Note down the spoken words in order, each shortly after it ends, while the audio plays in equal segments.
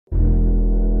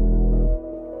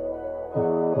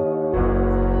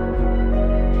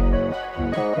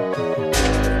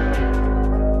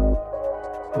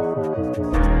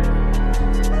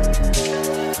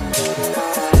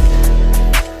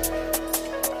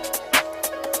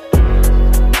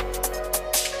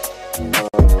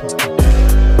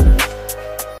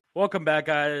Welcome back,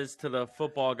 guys, to the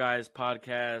Football Guys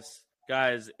podcast.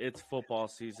 Guys, it's football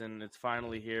season. It's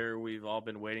finally here. We've all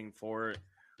been waiting for it.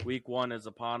 Week 1 is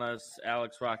upon us.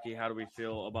 Alex, Rocky, how do we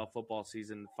feel about football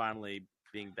season finally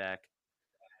being back?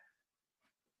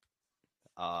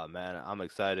 Man, I'm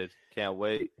excited. Can't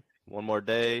wait. One more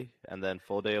day and then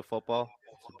full day of football.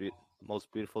 It's the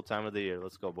most beautiful time of the year.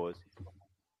 Let's go, boys.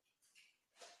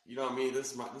 You know what I mean?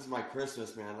 This is my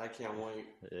Christmas, man. I can't wait.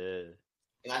 Yeah.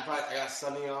 And I got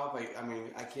Sunday off.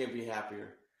 I can't be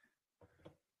happier.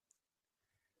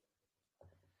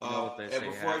 You know what they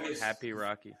say, happy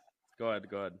Rocky. Go ahead.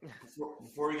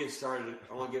 Before we get started,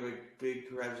 I want to give a big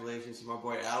congratulations to my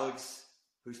boy Alex,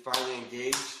 who's finally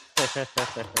engaged.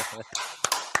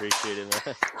 Appreciate it,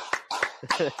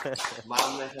 man.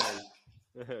 Mom in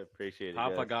the head. Appreciate it.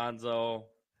 Papa Gonzo,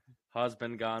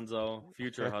 husband Gonzo,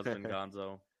 future husband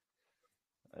Gonzo.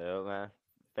 Yeah, man.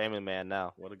 Family man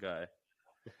now. What a guy.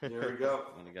 There we go.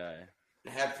 What a guy. I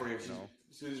had for you.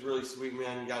 She's really sweet,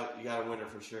 man. You got a winner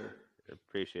for sure.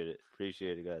 Appreciate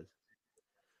it, guys.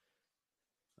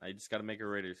 I just got to make a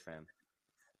Raiders fan.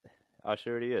 Oh,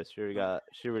 she already is. She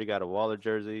already got a Waller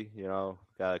jersey. You know,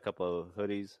 got a couple of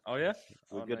hoodies. Oh yeah,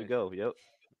 we're good to go. Yep.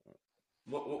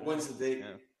 When's the date?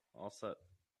 Yeah, all set.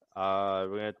 We're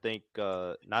gonna think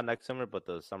not next summer, but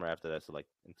the summer after that. So like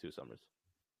in 2 summers.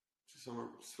 Summer,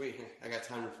 sweet. I got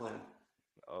time to plan.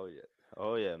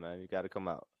 Oh yeah, man. You got to come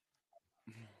out.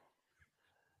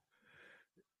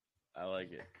 I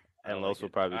like it. And Los will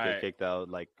probably get kicked out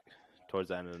like towards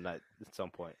the end of the night at some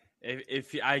point.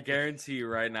 If I guarantee you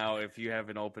right now, if you have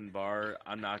an open bar,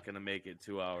 I'm not gonna make it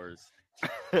 2 hours.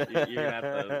 You're gonna have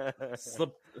to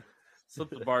slip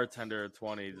the bartender a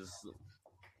 20. Just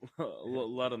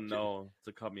let him know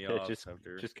to cut me off. Just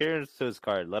carry him to his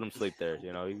car. Let him sleep there.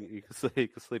 You know, he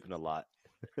can sleep in a lot.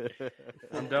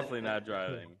 I'm definitely not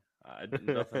driving. I'm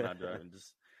definitely not driving.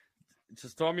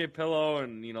 Just throw me a pillow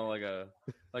and like a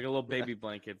little baby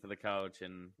blanket for the couch,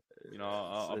 and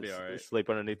I'll be all right. Sleep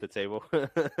underneath the table.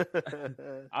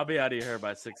 I'll be out of here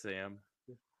by 6 a.m.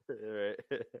 Right.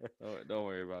 Don't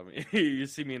worry about me. You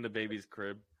see me in the baby's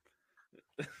crib.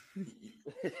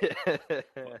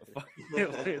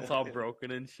 It's all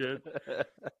broken and shit.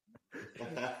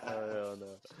 Oh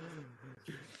no.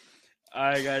 All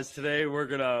right, guys. Today we're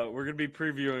gonna be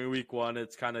previewing week 1.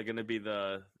 It's kind of gonna be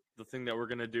the thing that we're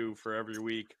gonna do for every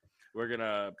week. We're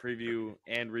gonna preview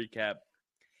and recap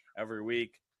every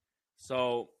week.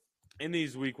 So in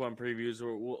these week 1 previews,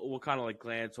 we'll kind of like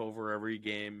glance over every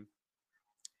game,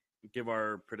 give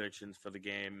our predictions for the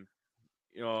game.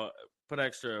 Put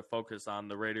extra focus on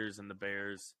the Raiders and the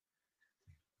Bears.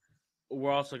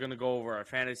 We're also gonna go over our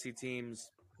fantasy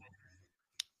teams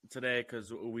today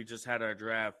because we just had our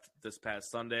draft this past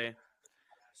Sunday.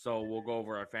 So we'll go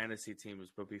over our fantasy teams.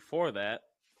 But before that,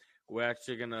 we're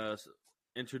actually going to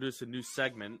introduce a new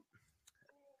segment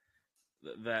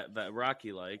that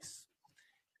Rocky likes.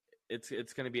 It's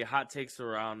going to be hot takes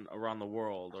around the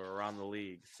world or around the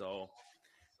league. So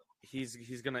he's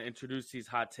going to introduce these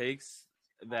hot takes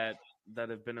that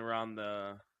have been around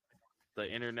the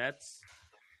internets,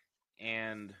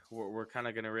 and we're kind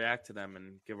of going to react to them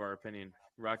and give our opinion.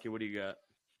 Rocky, what do you got?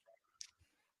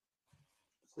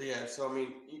 So I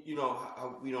mean,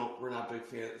 how we're not big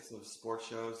fans of sports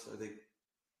shows. I think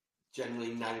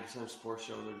generally 90% of sports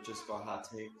shows are just about hot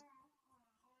takes,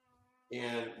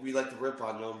 and we like to rip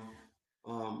on them.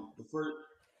 The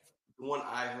one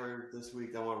I heard this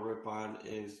week that I want to rip on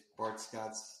is Bart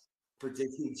Scott's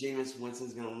predicting Jameis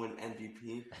Winston's going to win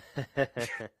MVP.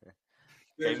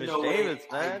 There's no way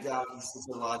I doubt he sits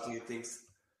there logically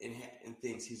and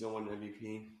thinks he's going to win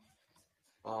MVP.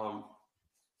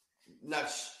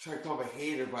 Not trying to call him a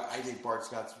hater, but I think Bart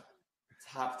Scott's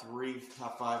top 3,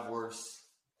 top 5 worst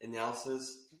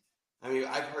analysis. I mean,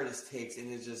 I've heard his takes,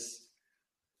 and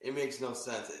it makes no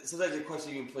sense. Sometimes the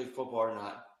question you can play football or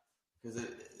not, because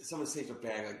some of the takes are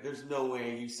bad. Like, there's no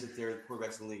way you sit there with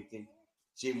quarterbacks in the league think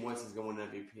Jameis Winston's going to win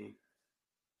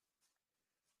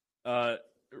MVP.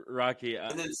 Rocky,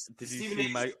 and then did Stephen you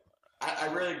see my? I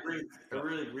really agree. I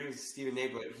really agree with Stephen A.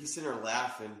 But he's sitting there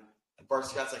laughing. Bart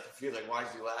Scott's like confused, like, why is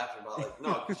he laughing about? Like,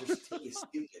 no, because your take is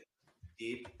stupid,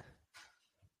 Steve.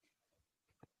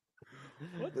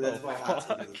 But that's my hot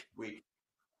take this week.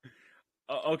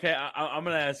 Okay, I'm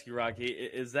gonna ask you, Rocky.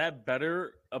 Is that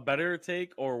a better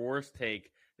take or worse take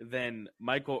than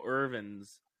Michael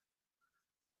Irvin's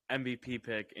MVP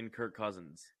pick in Kirk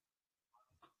Cousins?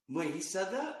 Wait, he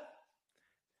said that?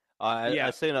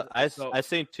 I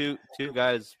seen two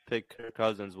guys pick Kirk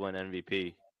Cousins win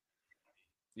MVP.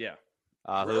 Yeah.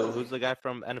 Who's the guy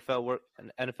from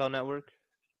NFL Network?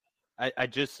 I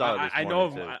just saw it this I morning know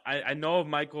of too. I know of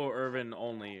Michael Irvin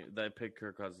only that picked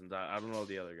Kirk Cousins. I don't know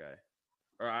the other guy,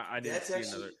 or I didn't That's see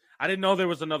actually another. I didn't know there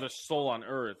was another soul on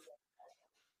Earth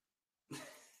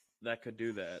that could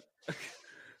do that.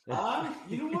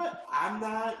 you know what? I'm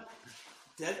not.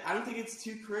 I don't think it's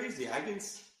too crazy. I can.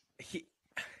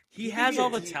 He has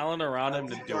all the talent around him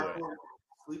to do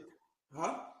it.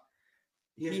 Huh?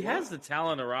 He has the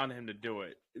talent around him to do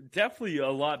it. Definitely a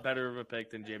lot better of a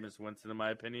pick than Jameis Winston, in my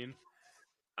opinion.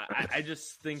 I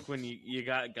just think when you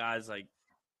got guys like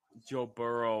Joe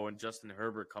Burrow and Justin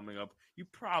Herbert coming up, you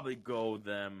probably go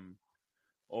them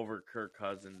over Kirk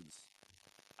Cousins.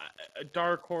 A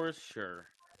dark horse, sure.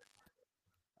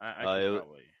 I could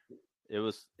probably. It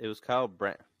was Kyle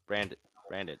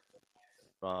Brandon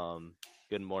from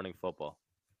Good Morning Football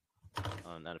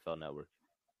on NFL Network.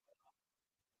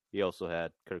 He also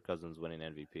had Kirk Cousins winning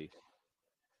MVP.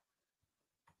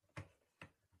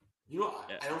 You know,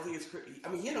 I don't think it's crazy. I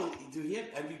mean, he had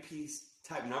MVP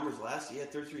type numbers last year. He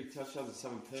had 33 touchdowns and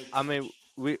 7 picks. I mean,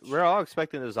 we're all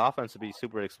expecting this offense to be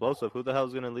super explosive. Who the hell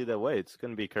is going to lead that way? It's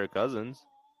going to be Kirk Cousins.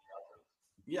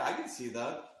 Yeah, I can see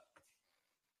that.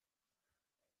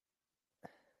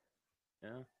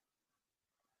 Yeah.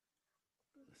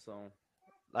 So,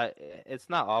 it's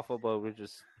not awful, but we're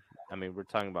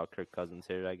talking about Kirk Cousins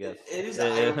here, I guess. It is a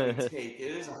eye-opening take.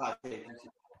 It is a hot take.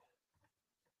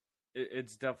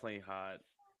 It's definitely hot.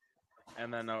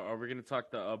 And then are we going to talk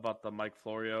about the Mike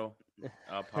Florio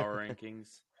power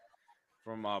rankings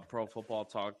from Pro Football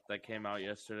Talk that came out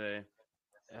yesterday?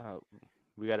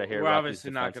 We got to hear. We're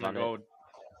obviously not going to go.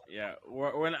 Yeah,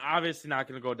 we're obviously not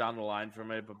going to go down the line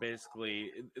from it, but basically,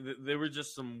 there were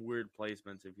just some weird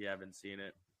placements. If you haven't seen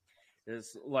it,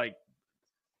 it's like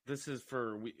this is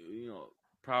for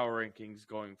power rankings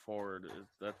going forward.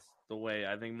 That's the way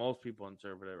I think most people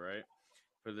interpret it, right?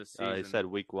 For this season, he said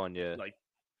week 1, yeah. Like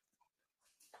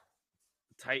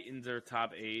Titans are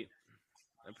top 8,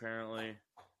 apparently.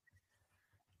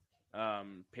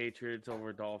 Patriots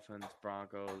over Dolphins,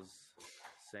 Broncos.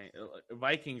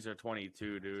 Vikings are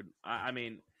 22, dude. I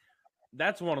mean,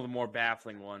 that's one of the more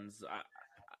baffling ones.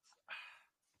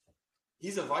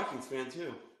 He's a Vikings fan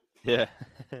too. Yeah.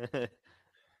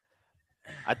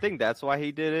 I think that's why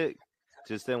he did it.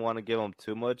 Just didn't want to give him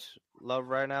too much love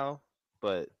right now.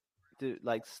 But, dude,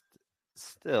 like,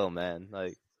 still, man,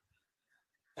 like.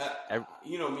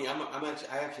 You know me.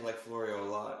 I actually like Florio a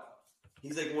lot.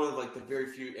 He's like one of like the very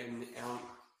few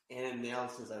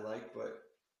analysis I like, but.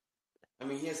 I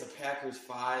mean, he has the Packers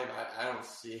 5. I don't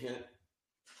see it.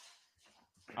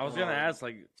 I was gonna ask,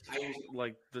 like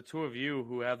the two of you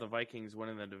who have the Vikings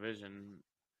winning the division,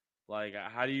 like,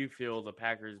 how do you feel the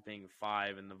Packers being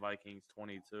 5 and the Vikings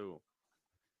 22?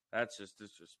 That's just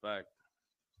disrespect.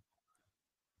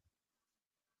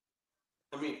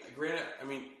 I mean, granted,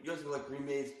 you guys feel like Green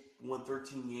Bay's won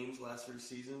 13 games last 3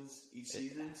 seasons each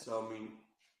season, so I mean,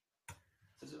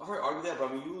 it's hard to argue that.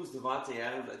 But I mean, you lose Devontae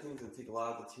Adams, I think it's gonna take a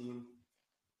lot of the team.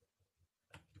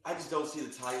 I just don't see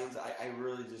the Titans. I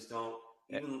really just don't.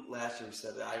 Even last year we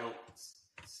said that. I don't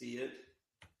see it.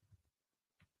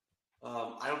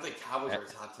 I don't think Cowboys are a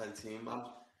top 10 team.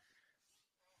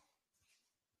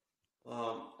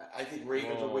 I think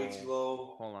Ravens are way too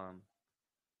low. Hold on.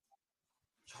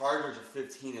 Chargers are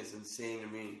 15 is insane to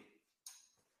me.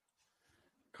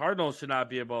 Cardinals should not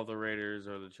be above the Raiders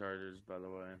or the Chargers, by the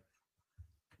way.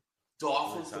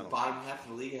 Dolphins, the bottom half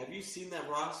of the league. Have you seen that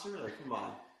roster? Like, come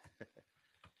on.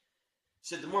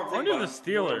 Shit, the more Undo the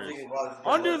Steelers.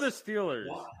 Undo the Steelers.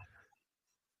 What?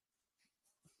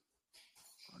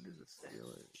 Undo the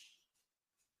Steelers.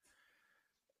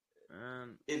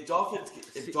 And If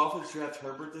Dolphins draft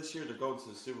Herbert this year, they're going to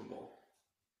the Super Bowl.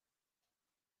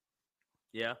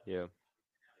 Yeah.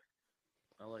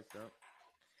 I like that.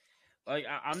 Like,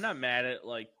 I'm not mad at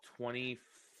like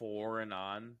 24 and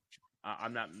on.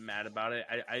 I'm not mad about it.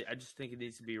 I just think it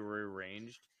needs to be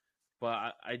rearranged.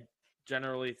 But I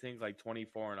generally think like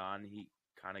 24 and on, he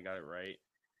kind of got it right.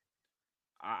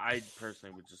 I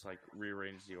personally would just like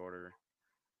rearrange the order.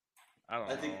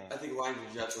 I think Lions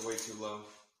and Jets are way too low.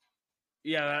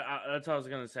 Yeah, that's what I was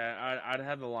gonna say. I'd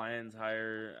have the Lions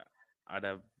higher. I'd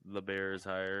have the Bears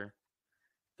higher.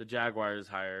 The Jaguars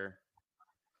higher.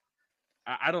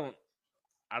 I don't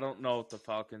know if the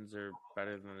Falcons are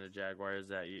better than the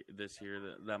Jaguars this year.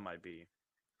 That might be.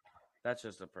 That's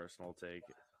just a personal take.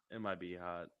 It might be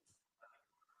hot.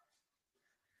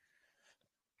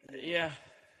 Yeah,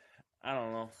 I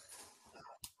don't know.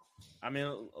 I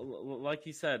mean, like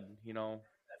you said,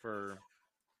 for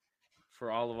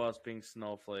all of us being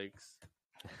snowflakes,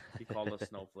 he called us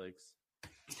snowflakes.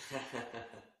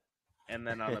 And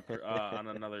then on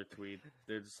another tweet,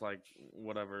 they're just like,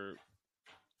 whatever.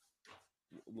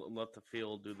 let the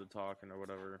field do the talking or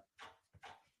whatever.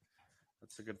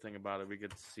 That's the good thing about it. We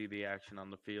get to see the action on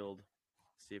the field,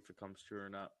 see if it comes true or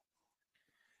not.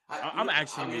 I'm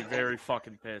actually gonna be very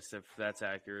fucking pissed if that's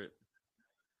accurate.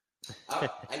 I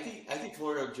think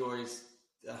Florida enjoys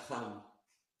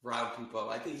round people.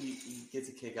 I think he gets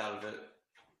a kick out of it.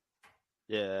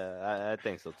 Yeah, I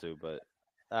think so too. But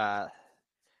I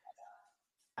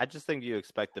just think you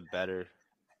expected better,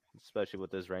 especially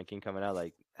with this ranking coming out.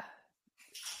 Like,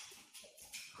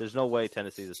 there's no way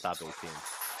Tennessee's a top 8 team.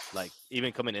 Like,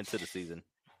 even coming into the season,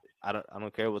 I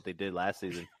don't care what they did last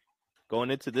season.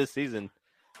 Going into this season,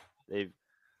 they've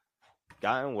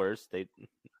gotten worse.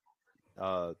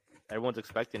 Everyone's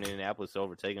expecting Indianapolis to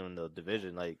overtake them in the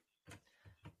division. Like,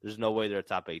 there's no way they're a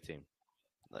top 8 team.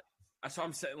 Like, that's what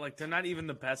I'm saying. Like, they're not even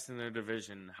the best in their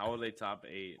division. How are they top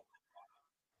 8?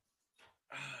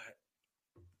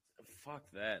 Fuck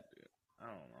that, dude. I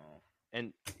don't know.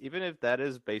 And even if that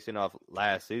is basing off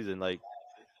last season, like,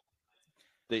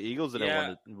 the Eagles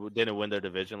didn't win their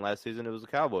division last season. It was the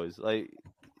Cowboys. Like,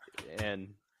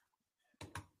 and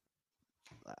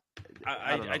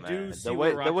I do see the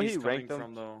where way Rocky's he ranked coming them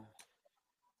from, though.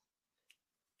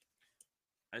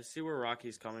 I see where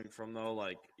Rocky's coming from, though.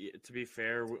 Like, to be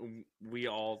fair, we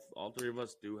all three of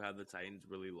us do have the Titans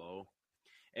really low,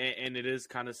 and it is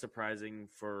kind of surprising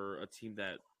for a team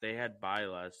that they had bye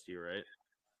last year, right?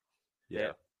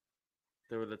 Yeah,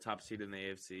 they were the top seed in the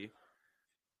AFC.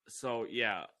 So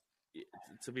yeah,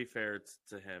 to be fair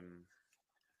to him,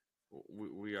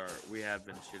 we have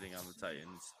been shitting on the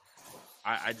Titans.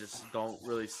 I just don't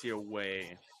really see a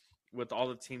way with all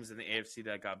the teams in the AFC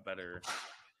that got better,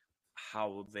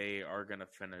 how they are gonna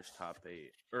finish top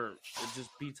 8 or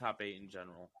just be top 8 in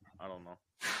general. I don't know.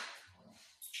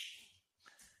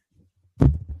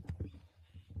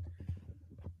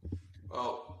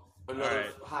 Oh,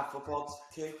 another hot football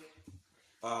take.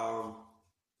 I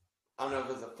don't know if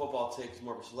it's a football take, it's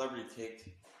more of a celebrity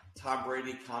take. Tom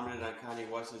Brady commented on Kanye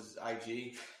West's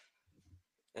IG,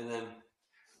 and then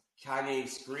Kanye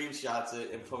screenshots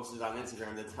it and posts it on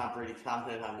Instagram that Tom Brady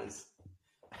commented on his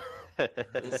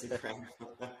Instagram.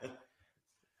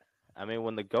 I mean,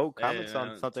 when the GOAT comments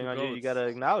on something on you, you got to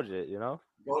acknowledge it, you know?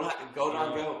 Goat on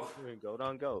goat. Goat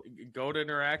on goat. Goat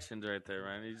interactions right there,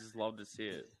 man. You just love to see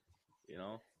it, you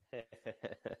know?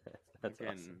 That's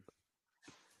awesome.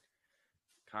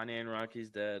 Kanye and Rocky's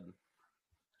dead.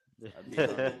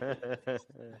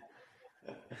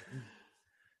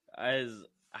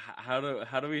 How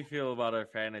do we feel about our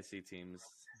fantasy teams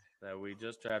that we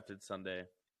just drafted Sunday?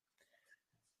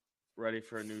 Ready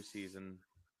for a new season?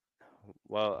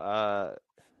 Well,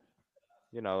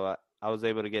 you know, I was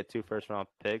able to get 2 first-round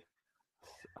picks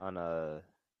on a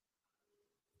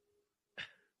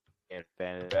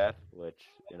fantasy draft, which,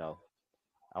 you know,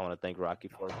 I want to thank Rocky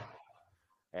for.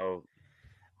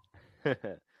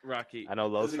 Rocky, I know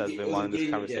Los has been wanting this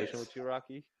conversation with you,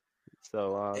 Rocky. So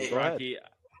go Rocky,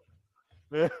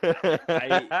 ahead.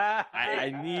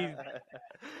 I need.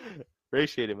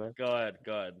 Appreciate it, man. Go ahead.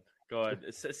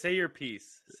 Say your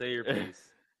piece.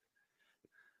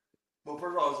 Well,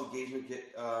 first of all, it was an engagement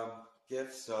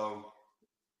gift, so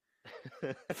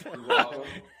you're welcome.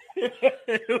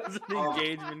 It was an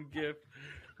engagement gift.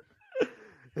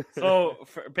 So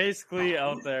basically,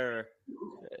 out there,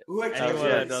 anyone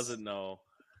that doesn't know,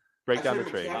 break down the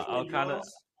trade.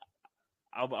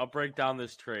 I'll break down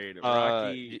this trade.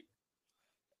 Rocky,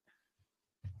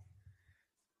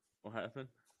 what happened?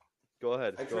 Go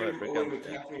ahead. Break down the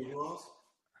trade.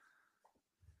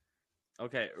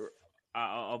 Okay,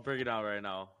 I'll break it down right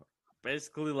now.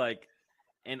 Basically, like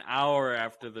an hour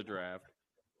after the draft,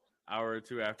 hour or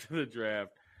two after the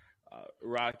draft,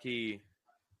 Rocky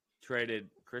traded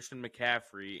Christian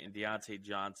McCaffrey and Deontay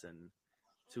Johnson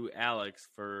to Alex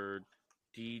for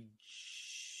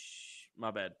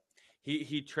my bad.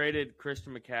 He traded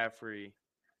Christian McCaffrey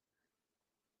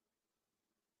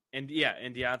and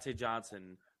Deontay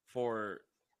Johnson for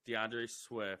DeAndre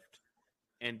Swift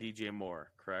and DJ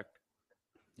Moore, correct?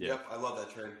 Yep, I love that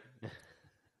trade.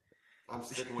 I'm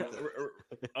sticking with it.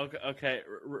 Okay,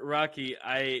 Rocky,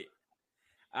 I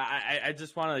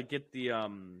just want to get the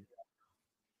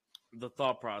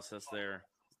thought process there.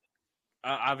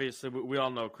 Obviously, we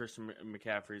all know Christian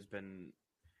McCaffrey's been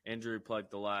injury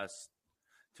plagued the last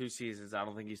 2 seasons. I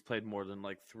don't think he's played more than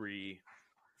like 3-4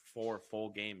 full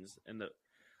games in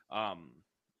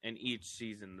each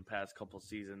season the past couple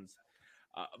seasons.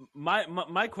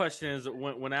 My question is,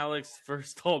 when Alex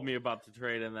first told me about the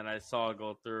trade and then I saw it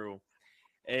go through,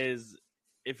 is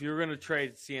if you're going to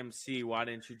trade CMC, why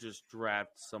didn't you just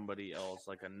draft somebody else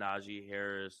like a Najee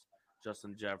Harris,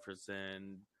 Justin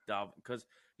Jefferson, because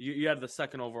you had the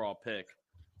second overall pick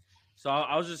So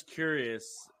I was just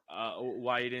curious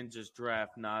why you didn't just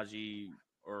draft Najee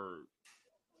or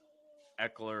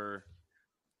Eckler.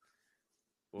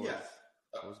 Yes.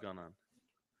 What was going on?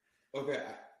 Okay.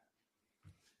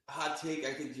 Hot take,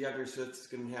 I think DeAndre Swift is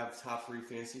going to have top 3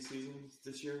 fantasy seasons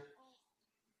this year.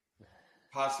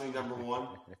 Possibly number 1.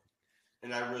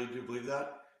 And I really do believe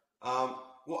that.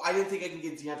 Well, I didn't think I could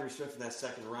get DeAndre Swift in that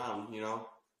second round, you know?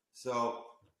 So,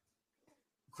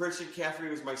 Christian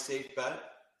McCaffrey was my safe bet.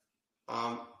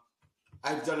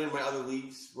 I've done it in my other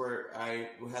leagues where I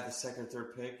had the second,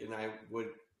 third pick, and I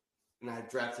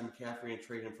drafted McCaffrey and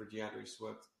traded him for DeAndre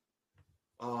Swift.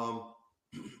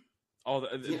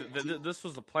 This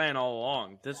was the plan all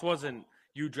along. This wasn't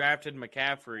you drafted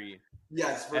McCaffrey.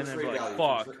 Yes, for and then trade like, value.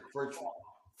 fuck.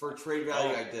 For trade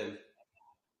value, I did.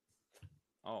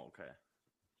 Oh, okay.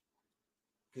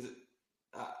 Because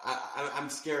I'm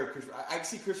scared. I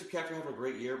see Christian McCaffrey having a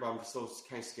great year, but I'm still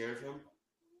kind of scared of him.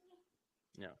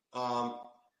 Yeah.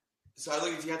 So I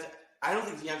look at Deontay. I don't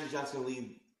think DeAndre Johnson's going to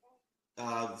lead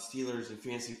the Steelers in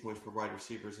fantasy points per wide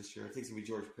receivers this year. I think it's going to be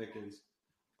George Pickens.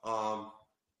 DeAndre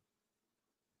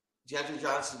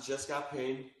Johnson just got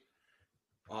paid.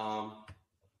 So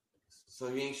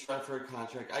he ain't trying for a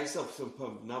contract. I still put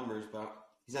up numbers, but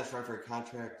he's not trying for a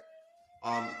contract.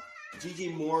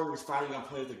 DJ Moore is finally going to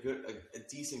play with a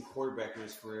decent quarterback in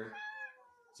his career.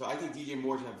 So I think DJ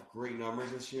Moore's going to have great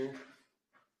numbers this year.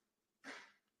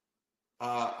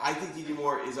 I think DJ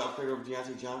Moore is an upgrade over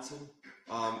Deontay Johnson.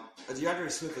 DeAndre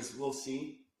Swift, we'll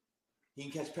see. He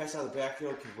can catch passes out of the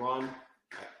backfield, can run.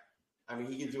 I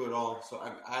mean, he can do it all. So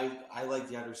I like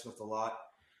DeAndre Swift a lot.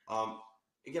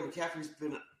 Again, McCaffrey's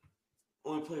been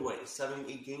only played, 7,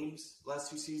 8 games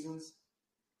last 2 seasons?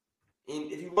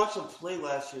 And if you watch him play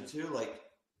last year, too, like,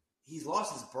 he's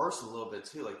lost his burst a little bit,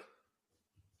 too. Like,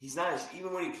 he's not as,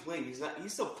 even when he played, he's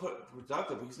still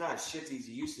productive, but he's not as shifty as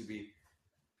he used to be.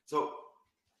 So,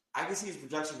 I can see his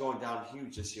production going down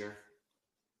huge this year.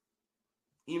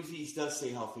 Even if he does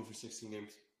stay healthy for 16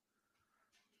 games.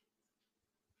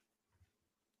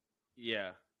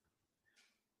 Yeah.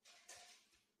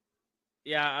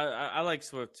 Yeah, I like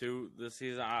Swift too this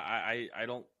season. I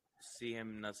don't see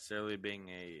him necessarily being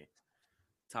a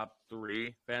top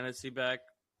 3 fantasy back.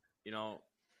 You know,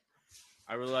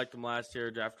 I really liked him last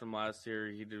year, drafted him last year.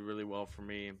 He did really well for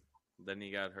me. Then he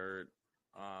got hurt.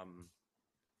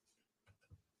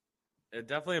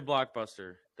 Definitely a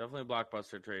blockbuster. Definitely a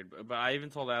blockbuster trade. But I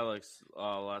even told Alex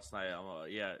last night,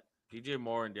 DJ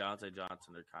Moore and Deontay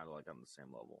Johnson are kind of like on the same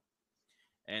level.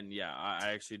 And, yeah,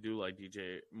 I actually do like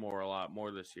DJ Moore a lot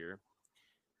more this year.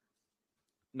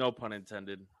 No pun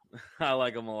intended. I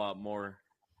like him a lot more.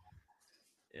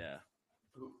 Yeah.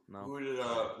 Who did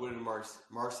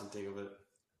Marston think of it?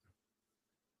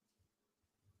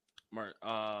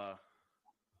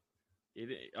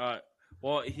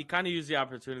 Well, he kind of used the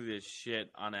opportunity to shit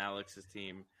on Alex's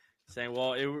team, saying,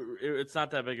 well, it's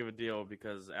not that big of a deal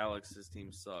because Alex's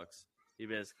team sucks. He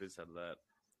basically said that.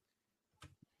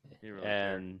 Really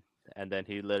and then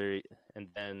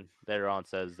then later on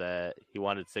says that he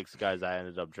wanted 6 guys I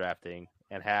ended up drafting,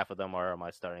 and half of them are on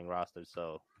my starting roster.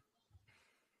 So,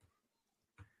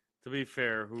 to be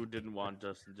fair, who didn't want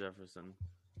Justin Jefferson?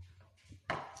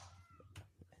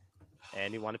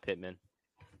 And he wanted Pittman.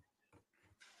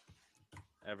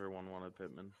 Everyone wanted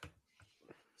Pittman.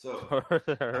 So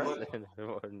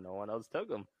no one else took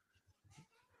him.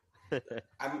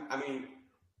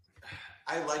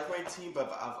 I like my team,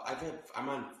 but I'm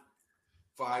on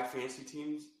 5 fantasy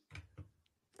teams.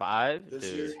 5? This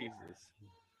Dude. year? Jesus.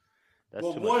 That's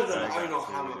Well, too one much of them, pressure. I don't know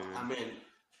how I'm in.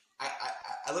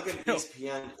 I look at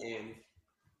ESPN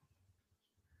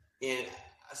and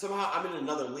somehow I'm in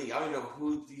another league. I don't even know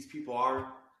who these people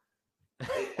are.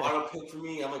 They auto pick for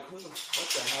me. I'm like, what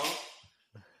the hell?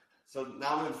 So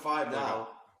now I'm in 5 now.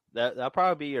 That'll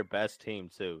probably be your best team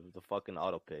too. The fucking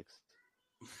auto picks.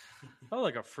 Oh,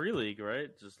 like a free league,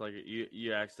 right? Just like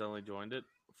you accidentally joined it,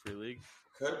 free league.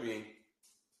 Could be.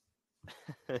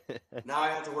 Now I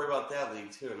have to worry about that league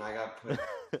too, and I got put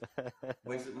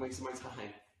wasting my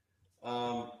time.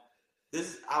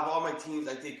 This out of all my teams,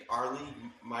 I think our league,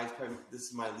 this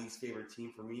is my least favorite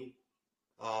team for me.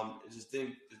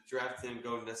 The draft didn't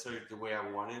go necessarily the way I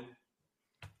wanted,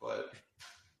 but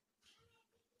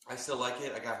I still like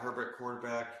it. I got Herbert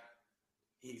quarterback.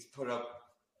 He's put up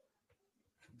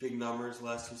big numbers the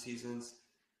last 2 seasons.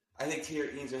 I think Taylor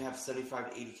Eaton's going to have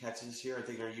 75 to 80 catches this year. I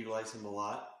think they're going to utilize him a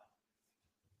lot.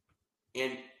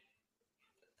 And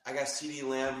I got CeeDee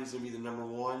Lamb, who's going to be the number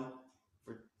 1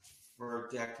 for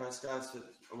Dak Prescott. So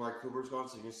Amari Cooper's gone,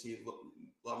 so you're going to see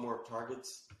a lot more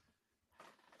targets.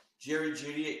 Jerry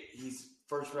Jeudy, he's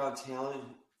first-round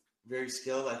talent. very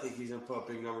skilled. I think he's going to put up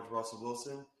big numbers for Russell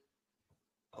Wilson.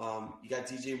 You got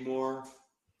DJ Moore.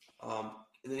 And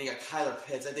then you got Kyler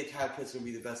Pitts. I think Kyler Pitts is going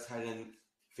to be the best tight end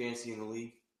fantasy in the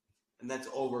league. And that's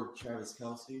over Travis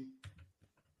Kelce.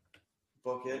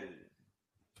 Book it.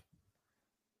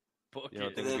 You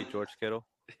don't think it'll be George Kittle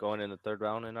going in the third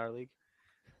round in our league?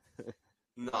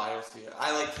 No, I don't see it.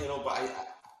 I like Kittle, but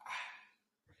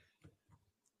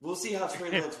we'll see how Trey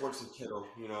Lance works with Kittle.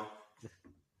 You know.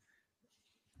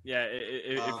 Yeah,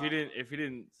 if you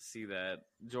didn't see that,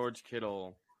 George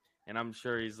Kittle, and I'm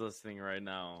sure he's listening right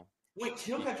now. Wait,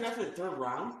 Kittle got drafted in the third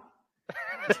round?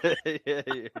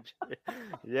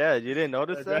 Yeah, you didn't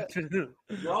notice that?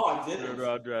 No, I didn't. Third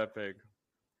round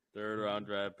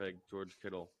draft pick, George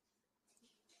Kittle.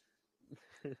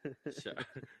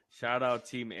 Shout out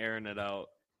Team airing it out.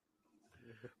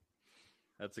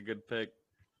 That's a good pick.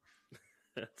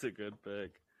 That's a good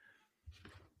pick.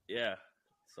 Yeah.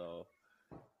 So.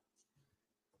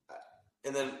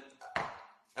 And then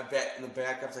I bet in the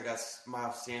backups I got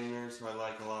Miles Sanders, who I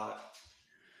like a lot.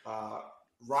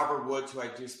 Robert Woods, who I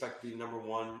do expect to be the number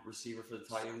one receiver for the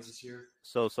Titans this year.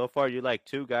 So far you like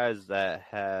two guys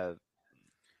that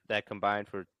combined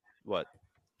for what?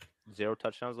 0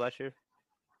 touchdowns last year?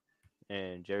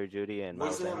 And Jerry Jeudy and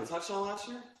Woods Miles didn't Sanders. have a touchdown last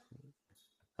year?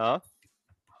 Huh?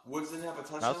 Woods didn't have a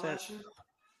touchdown last year?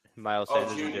 Miles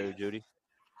Sanders and Jerry Jeudy.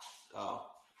 Oh.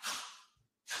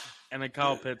 And then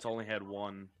Kyle Pitts only had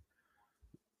one.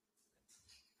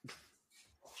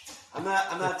 I'm not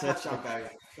a touchdown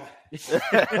guy.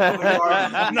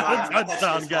 I'm not a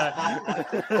touchdown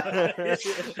guy.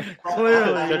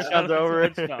 Clearly, touchdowns are over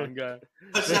it. Touchdown guy.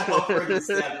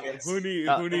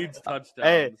 Who needs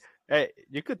touchdowns? Hey,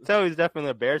 you could tell he's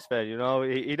definitely a Bears fan. You know,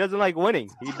 he doesn't like winning.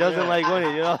 He doesn't like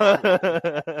winning. You know.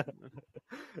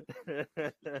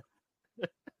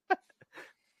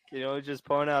 You know, he's just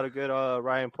pouring out a good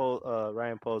Ryan Poles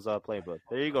playbook.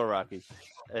 There you go, Rocky.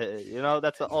 You know,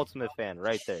 that's the ultimate fan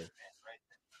right there.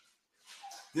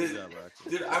 Dude,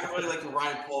 I really like the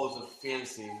Ryan Poles of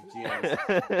fantasy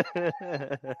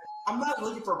GMs. I'm not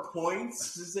looking for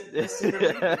points.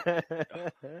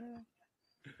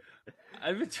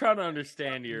 I've been trying to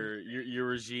understand your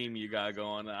regime you got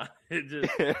going on. It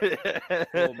just a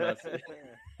little messy.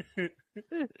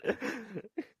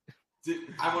 Dude,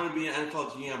 I want to be an NFL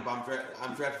GM, but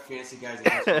I'm drafting fantasy guys.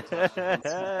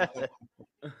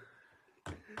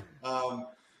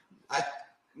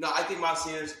 I think Miles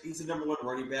Sanders, he's the number one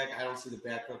running back. I don't see the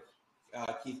backup.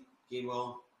 Keith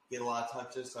Gainwell get a lot of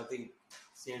touches, so I think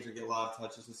Sanders will get a lot of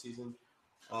touches this season.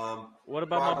 What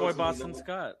about my boy Boston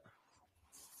Scott?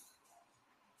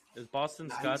 Is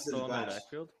Boston Scott still in the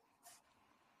backfield?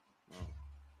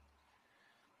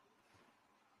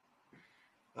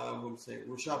 What am I saying?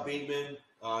 Rashad Bateman,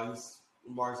 he's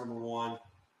Lamar's number one.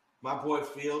 My boy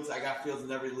Fields, I got Fields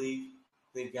in every league.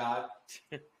 Thank God.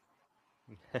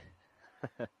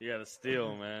 You got to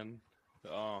steal, man.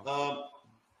 Oh.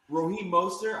 Raheem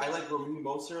Mostert, I like Raheem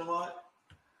Mostert a lot.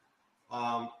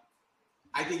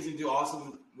 I think he's gonna do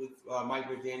awesome with Mike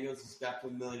McDaniels. He's got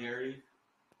familiarity.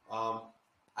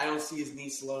 I don't see his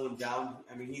knees slowing him down.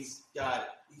 I mean, he's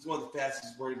one of the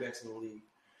fastest running backs in the league.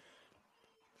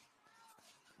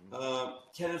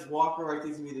 Kenneth Walker, I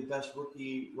think, is going to be the best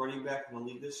rookie running back in the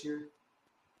league this year.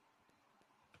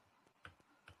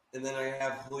 And then I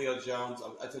have Julio Jones.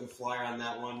 I took a flyer on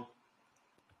that one.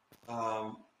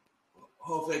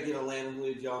 Hopefully I get a land on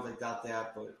Julio Jones. I doubt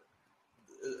that, but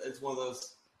it's one of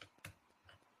those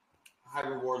high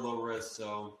reward, low risk.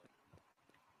 So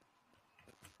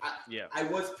I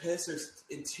was pissed. There's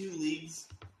in 2 leagues.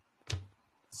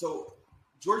 So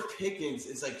George Pickens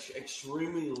is like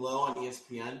extremely low on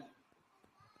ESPN.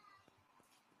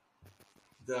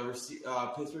 The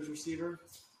Pittsburgh receiver.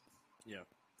 Yeah.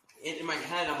 And in my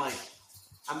head,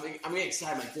 I'm getting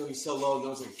excited. I'm like, dude, he's so low, no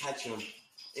one's gonna catch him.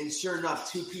 And sure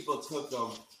enough, 2 people took him,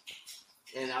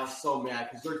 and I was so mad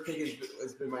because George Pickens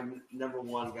has been my number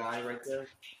one guy right there.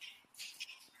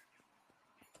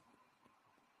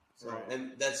 So, right.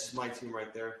 And that's just my team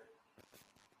right there.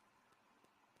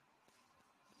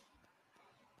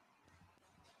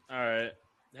 All right,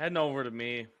 heading over to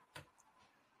me.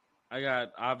 I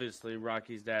got obviously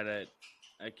Rocky's dad at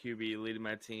QB leading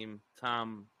my team,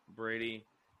 Tom Brady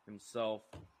himself.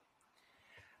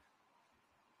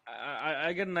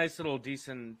 I get a nice little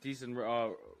decent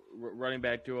running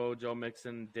back duo, Joe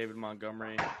Mixon, David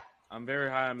Montgomery. I'm very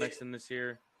high on Mixon this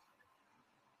year.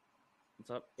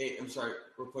 What's up? Hey, I'm sorry,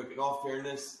 real quick. In all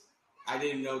fairness, I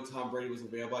didn't know Tom Brady was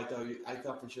available. I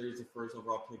thought for sure he was the first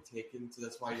overall pick taken, so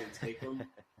that's why I didn't take him.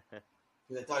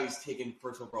 Because I thought he was taking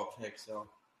first overall pick, so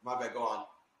my bad. Go on.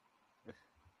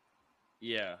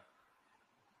 Yeah.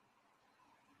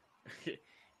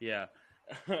 Yeah.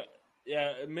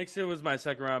 Yeah, Mixon was my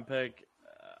second round pick.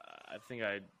 I think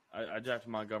I drafted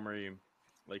Montgomery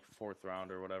like fourth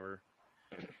round or whatever.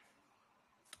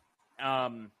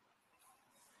 I'm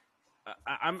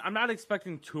not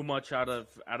expecting too much out of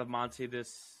Monty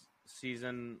this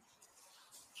season.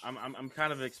 I'm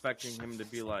kind of expecting him to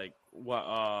be like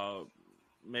what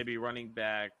maybe running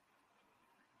back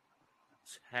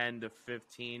 10 to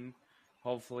 15.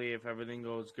 Hopefully, if everything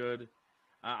goes good,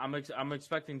 I'm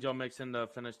expecting Joe Mixon to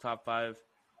finish top 5.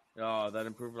 That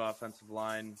improved offensive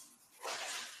line.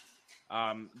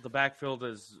 The backfield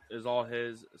is all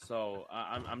his, so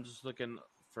I'm just looking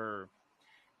for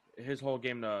his whole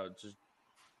game to just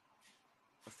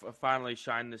finally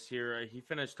shine this year. He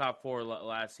finished top 4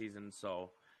 last season,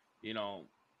 so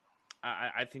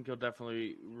I think he'll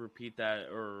definitely repeat that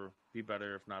or be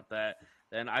better if not that.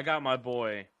 Then I got my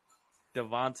boy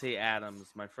Davante Adams,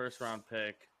 my first round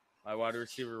pick, my wide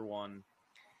receiver 1.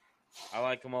 I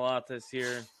like him a lot this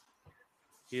year.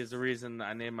 He is the reason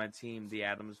I named my team the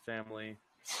Adams Family.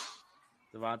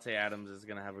 Davante Adams is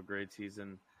going to have a great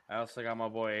season. I also got my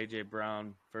boy A.J.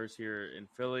 Brown, first year in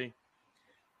Philly.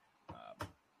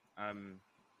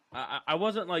 I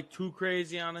wasn't like too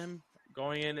crazy on him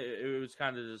going in. It was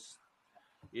kind of just,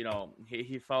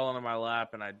 he fell into my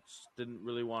lap, and I just didn't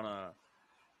really want to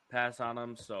pass on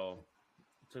him. So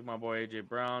I took my boy A.J.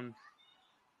 Brown.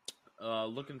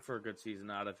 Looking for a good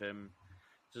season out of him.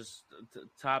 Just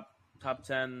top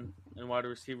 10 in wide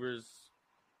receivers,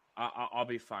 I'll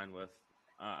be fine with.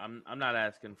 I'm not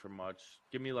asking for much.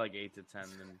 Give me like 8 to 10,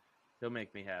 and he'll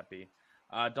make me happy.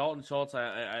 Dalton Schultz,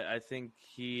 I think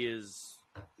he is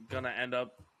gonna end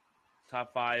up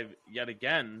top 5 yet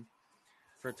again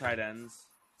for tight ends.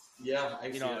 Yeah,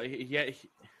 he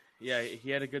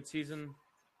had a good season.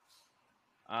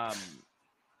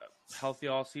 Healthy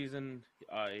all season.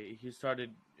 He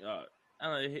started. I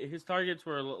don't know, his targets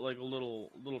were like a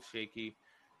little shaky,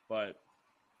 but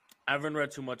I haven't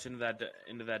read too much into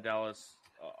that Dallas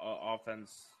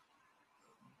offense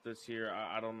this year.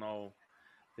 I don't know.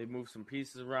 They moved some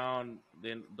pieces around.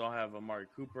 They don't have Amari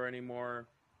Cooper anymore,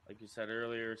 like you said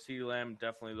earlier. CeeDee Lamb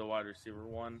definitely the wide receiver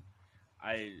 1.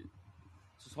 I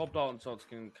just hope Dalton Schultz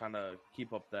can kind of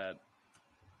keep up that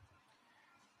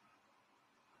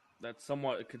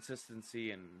somewhat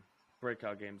consistency and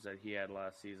breakout games that he had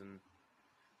last season.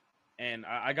 And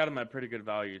I got him at pretty good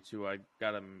value, too. I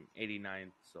got him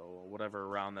 89th, so whatever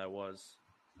round that was.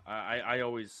 I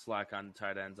always slack on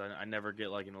tight ends. I never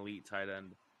get, like, an elite tight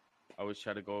end. I always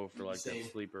try to go for, like, Same.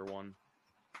 that sleeper one.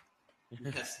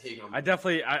 Yes, I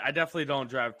definitely don't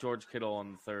draft George Kittle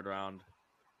in the 3rd round.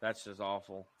 That's just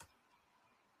awful.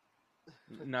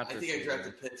 I think I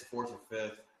drafted Pitts 4th or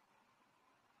 5th.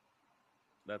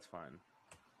 That's fine.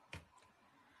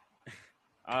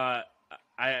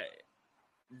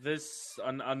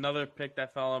 Another pick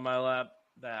that fell on my lap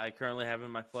that I currently have in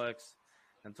my flex,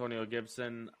 Antonio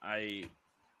Gibson. I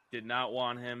did not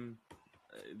want him.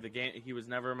 He was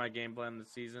never in my game plan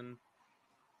this season,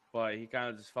 but he kind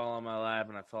of just fell on my lap,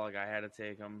 and I felt like I had to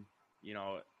take him.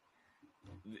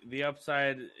 The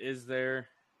upside is there.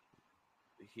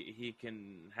 He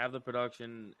can have the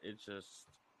production. It's just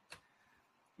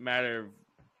a matter of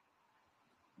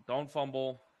don't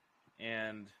fumble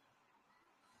and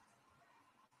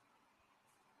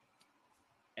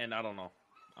I don't know,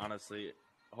 honestly.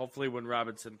 Hopefully when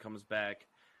Robinson comes back,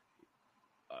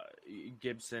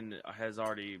 Gibson has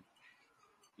already,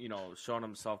 shown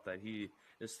himself that he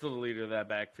is still the leader of that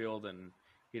backfield and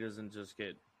he doesn't just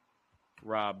get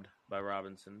robbed by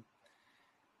Robinson.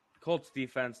 Colts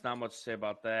defense, not much to say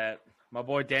about that. My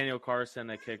boy Daniel Carson,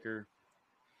 a kicker.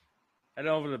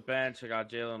 Heading over the bench, I got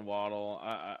Jalen Waddle.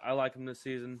 I like him this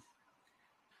season.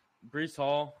 Breece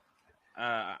Hall,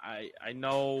 I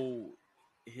know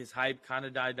his hype kind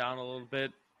of died down a little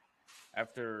bit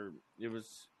after it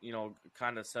was,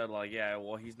 kind of said like, yeah,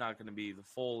 well, he's not going to be the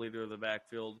full leader of the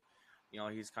backfield.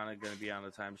 He's kind of going to be on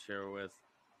the timeshare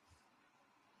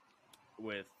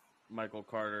with Michael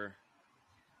Carter.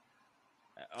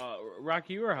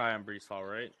 Rocky, you were high on Breece Hall,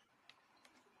 right?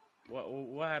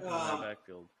 What happened in that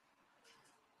backfield?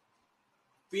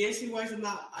 Fantasy-wise, I'm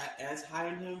not as high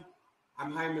on him.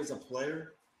 I'm high on him as a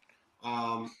player.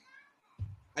 I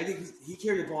think he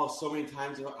carried the ball so many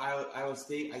times at Iowa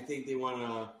State. I think they want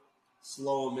to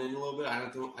slow him in a little bit. I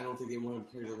don't think they want him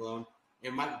carried alone.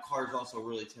 And Michael Carter's also a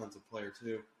really talented player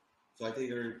too. So I think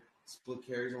they're split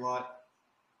carries a lot.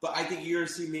 But I think you're going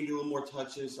to see maybe a little more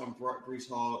touches on Breece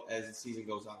Hall as the season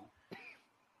goes on.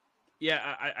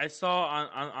 Yeah, I saw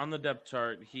on the depth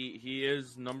chart, he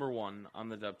is number 1 on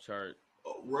the depth chart.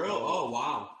 Oh, real? Oh,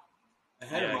 wow.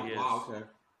 Ahead of him. Wow, okay.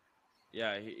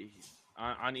 Yeah,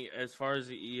 as far as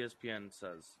the ESPN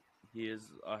says, he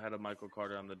is ahead of Michael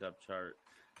Carter on the depth chart.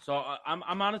 So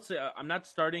I'm honestly I'm not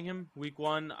starting him week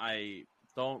 1. I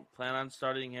don't plan on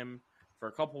starting him for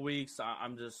a couple weeks.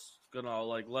 I'm just gonna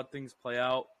like let things play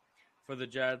out for the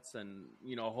Jets, and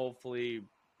hopefully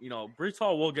Brees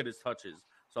Hall will get his touches.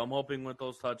 So I'm hoping with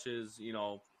those touches,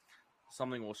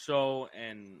 something will show,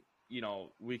 and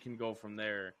we can go from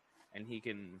there, and he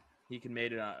can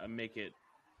make it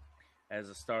as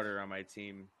a starter on my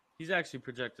team. He's actually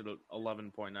projected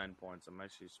 11.9 points. I'm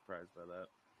actually surprised by that.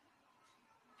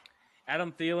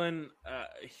 Adam Thielen,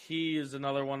 he is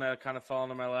another one that kind of fell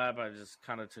into my lap. I just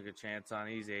kind of took a chance on.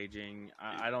 He's aging.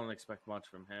 I don't expect much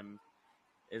from him.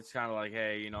 It's kind of like,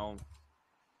 hey,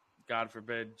 God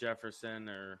forbid Jefferson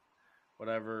or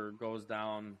whatever goes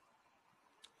down.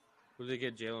 Who did they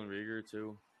get? Jalen Reagor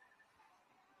too.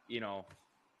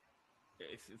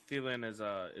 Thielen is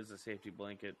a safety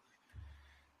blanket.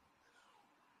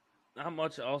 Not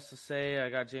much else to say. I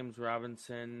got James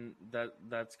Robinson.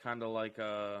 That's kind of like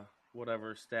a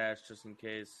whatever stash just in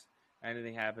case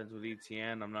anything happens with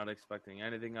ETN. I'm not expecting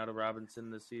anything out of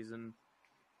Robinson this season.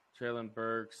 Traylon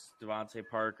Burks, Devontae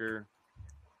Parker.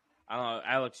 I don't know,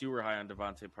 Alex, you were high on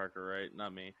Devontae Parker, right?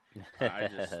 Not me. I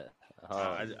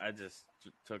just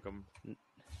took him.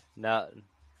 Now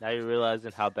you're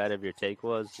realizing how bad of your take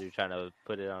was. You're trying to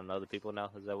put it on other people now.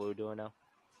 Is that what we're doing now?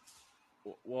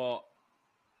 Well,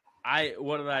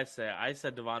 what did I say? I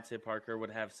said Devontae Parker would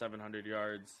have 700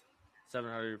 yards,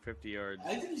 750 yards.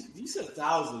 I think you said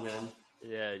 1,000, man.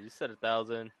 Yeah, you said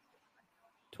 1,000.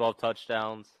 12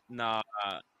 touchdowns. No,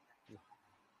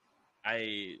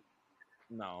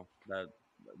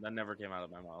 that never came out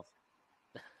of my mouth.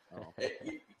 Oh.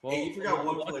 Well, you forgot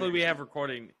one luckily player. we have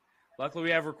recording. Luckily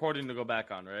we have recording to go back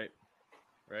on, right?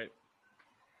 Right.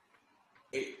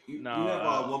 Hey, you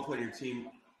have one player in your team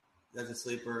that's a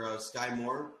sleeper, Sky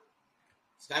Moore.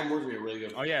 Sky Moore's gonna be really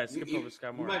good. Oh yeah, skip over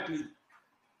Sky Moore.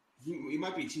 He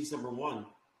might be Chiefs number 1.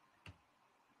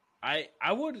 I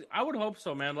would hope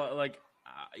so, man. Like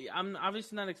I'm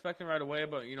obviously not expecting right away,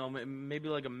 but maybe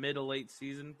like a mid to late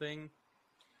season thing.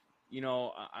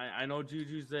 I know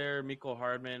Juju's there, Mecole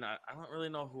Hardman. I don't really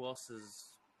know who else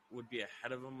would be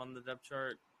ahead of him on the depth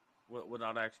chart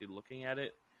without actually looking at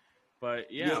it.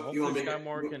 But yeah, hopefully Sky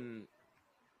Moore can.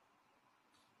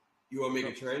 You want to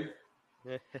make a trade?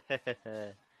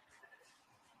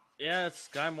 Yeah, it's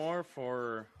Sky Moore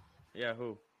for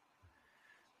who?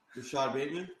 Rashad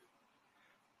Bateman.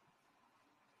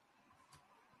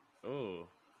 Ooh.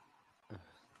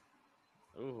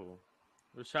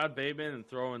 Rashad Bateman and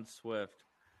throw in Swift.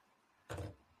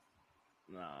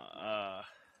 No,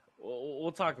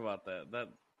 we'll talk about that.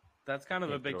 That's kind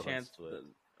of a big chance.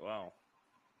 Wow.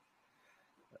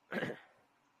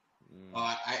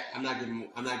 I'm not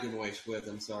giving away Swift.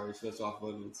 I'm sorry, Swift's off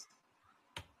limits.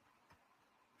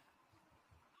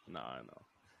 No, I know.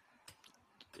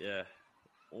 Yeah,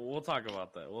 we'll talk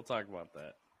about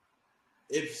that.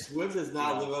 If Swift does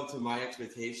not live up to my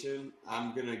expectation,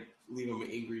 I'm gonna leave him an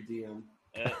angry DM.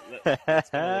 That's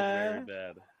gonna look very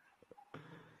bad.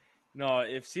 No,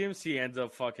 if CMC ends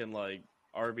up fucking like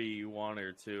RB1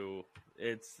 or 2,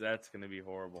 that's gonna be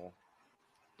horrible.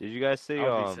 Did you guys see?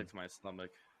 I'll be sick to my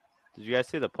stomach. Did you guys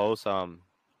see the post?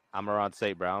 Amon-Ra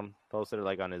St. Brown posted it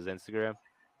like on his Instagram.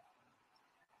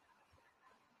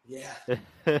 Yeah.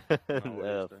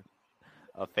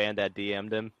 A fan that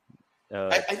DM'd him.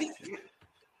 I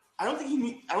don't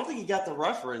think he got the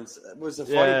reference. Was the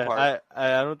funny part.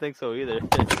 I don't think so either.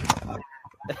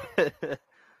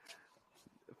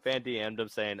 Fan DM'd him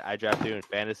saying, "I drafted you in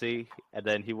fantasy," and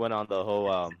then he went on the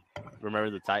whole "Remember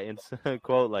the Titans"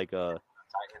 quote, like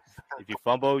if you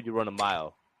fumble, you run a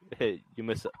mile. You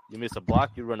miss a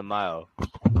block, you run a mile.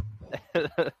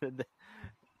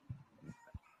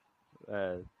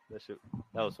 That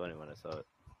was funny when I saw it.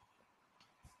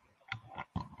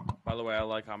 By the way, I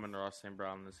like Amon-Ra St.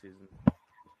 Brown this season.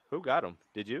 Who got him?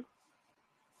 Did you?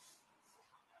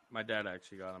 My dad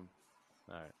actually got him.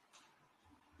 All right.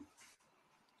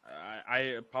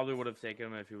 I probably would have taken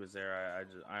him if he was there.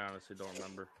 I honestly don't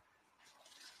remember.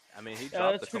 I mean, he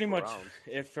dropped that's pretty much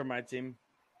it for my team.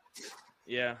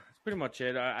 Yeah, that's pretty much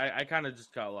it. I kind of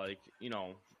just got like,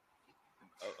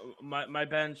 my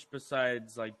bench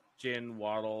besides like Jin,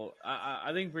 Waddle.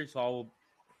 I think Brees Hall will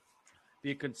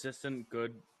be a consistent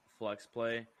good flex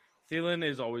play. Thielen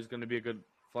is always going to be a good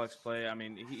flex play. I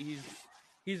mean, he's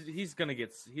always going to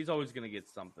get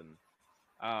something.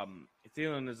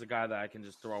 Thielen is a guy that I can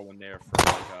just throw in there for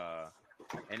like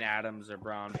an Adams or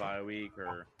Brown bye week,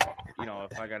 or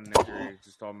if I got an injury,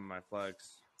 just throw him in my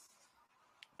flex.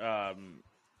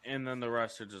 and then the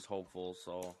rest are just hopeful.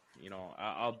 So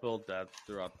I'll build that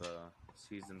throughout the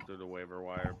season through the waiver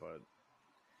wire. But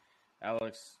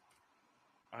Alex,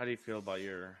 how do you feel about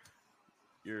your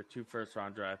 2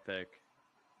 first-round draft pick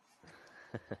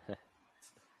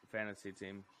fantasy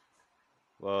team?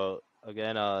 Well,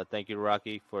 again, thank you,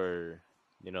 Rocky, for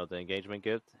the engagement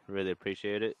gift. Really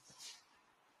appreciate it.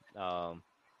 No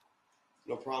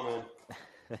problem,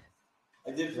 man.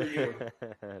 I did for you.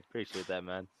 Appreciate that,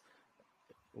 man.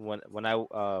 When I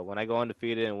go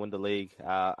undefeated and win the league,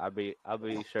 I'll be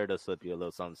sure to slip you a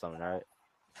little something, all right?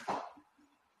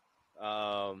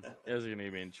 You guys are gonna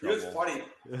get me in You know trouble.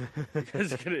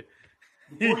 what's funny?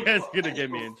 You guys are gonna get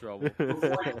me in trouble.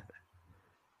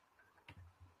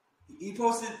 He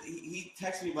posted. He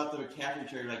texted me about the McCaffrey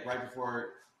trade like right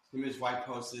before him and his wife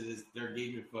posted their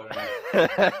engagement photo.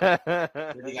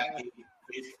 And they got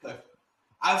Facebook.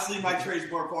 Obviously, my trade's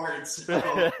more important. So.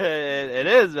 It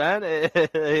is, man.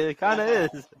 It kind of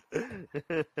is.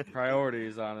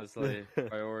 Priorities, honestly,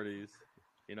 priorities.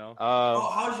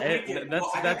 How's your Hey, weekend?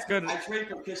 that's good. I traded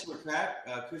for Christian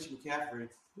McCaffrey.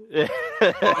 Yeah.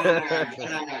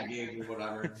 And I got gigs or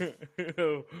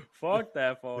whatever. Fuck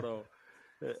that photo.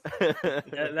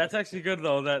 Yeah, that's actually good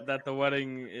though. That the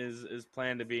wedding is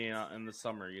planned to be in the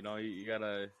summer. You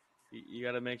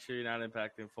gotta make sure you're not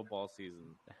impacting football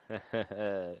season.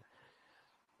 We're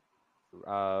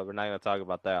not gonna talk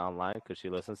about that online because she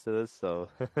listens to this. So.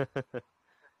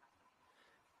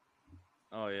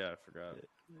 Oh yeah, I forgot.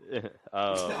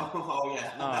 Oh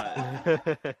yeah.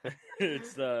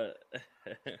 It's the.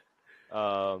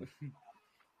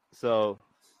 So,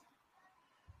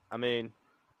 I mean,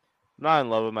 I'm not in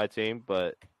love with my team,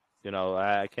 but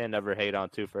I can never hate on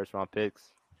 2 first-round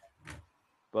picks.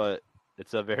 But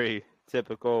it's a very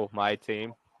typical my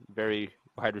team, very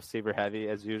wide receiver heavy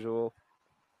as usual.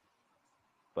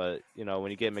 But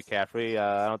when you get McCaffrey,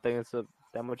 I don't think it's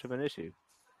that much of an issue.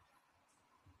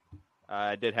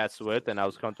 I did have Swift, and I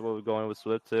was comfortable with going with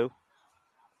Swift too.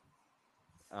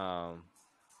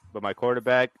 But my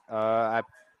quarterback, I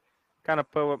kind of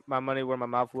put my money where my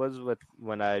mouth was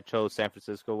when I chose San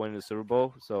Francisco winning the Super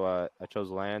Bowl. So I chose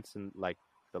Lance in like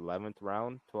the 11th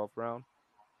round, 12th round.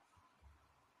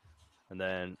 And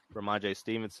then Ramondre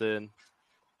Stevenson,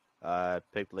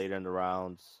 picked later in the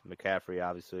rounds. McCaffrey,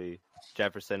 obviously.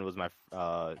 Jefferson was my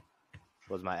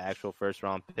actual first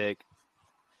round pick.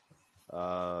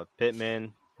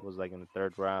 Pittman was like in the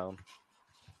 3rd round.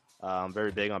 I'm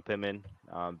very big on Pittman.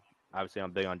 Obviously,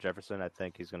 I'm big on Jefferson. I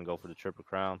think he's going to go for the Triple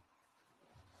Crown.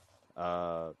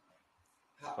 Fuck,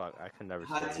 I can never say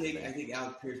Hot his take. name. I think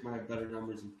Alec Pierce might have better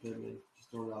numbers than Pittman.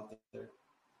 Just throwing it out there.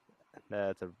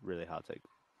 That's a really hot take.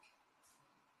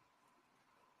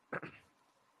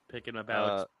 Picking up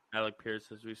Alec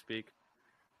Pierce as we speak.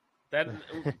 That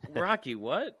Rocky,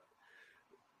 what?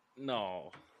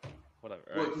 No, whatever.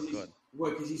 All right, go ahead.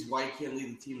 Because he's white, can't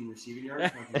lead the team in receiving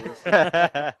yards?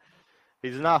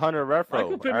 He's not Hunter Renfrow.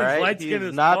 Michael Pittman's right? light skin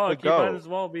as not fuck. the He GOAT. might as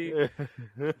well be.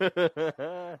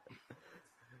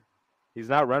 He's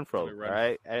not Renfrow. Renfrow. All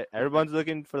right, everyone's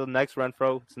looking for the next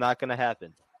Renfrow. It's not going to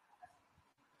happen.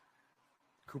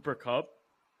 Cooper Kupp?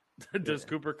 Does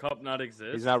Cooper Kupp not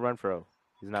exist? He's not Renfrow.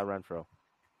 All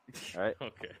right,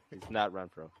 Okay. he's not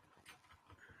Renfrow.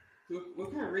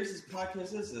 What kind of racist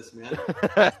podcast is this, man?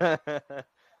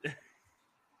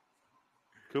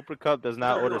 Cooper Kupp does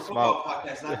not order small.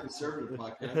 Podcast, not conservative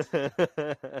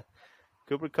podcast.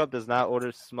 Cooper Kupp does not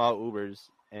order small Ubers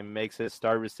and makes his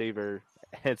star receiver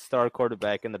and star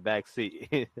quarterback in the back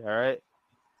seat. All right.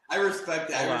 I respect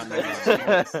that. Hold I on,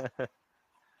 respect his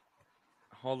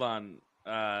Hold on.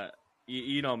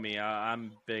 You know me.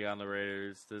 I'm big on the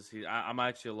Raiders. I'm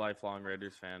actually a lifelong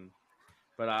Raiders fan.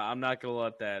 But I'm not going to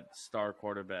let that star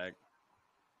quarterback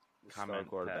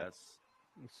comment pass.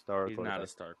 He's not a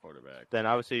star quarterback. Then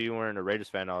obviously you weren't a Raiders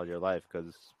fan all your life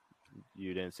because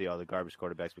you didn't see all the garbage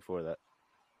quarterbacks before that.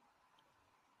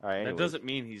 All right. That doesn't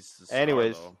mean he's a star,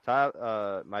 anyways,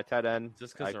 though. my tight end.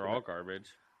 Just because they're all garbage.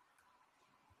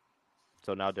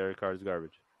 So now Derek Carr is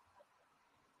garbage.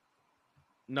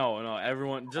 No,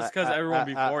 everyone. Just because everyone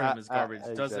before him is garbage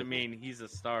doesn't mean he's a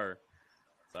star.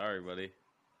 Sorry, buddy.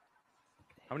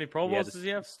 How many Pro Bowls does he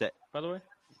have, by the way?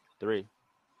 3.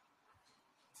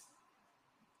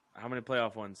 How many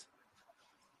playoff wins?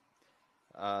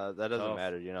 That doesn't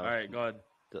matter, All right, go ahead.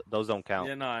 Those don't count.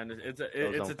 Yeah, no, it's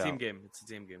a team game. It's a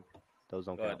team game. Those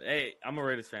don't Go count. ahead. Hey, I'm a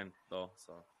Raiders fan, though,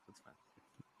 so it's fine.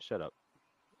 Shut up.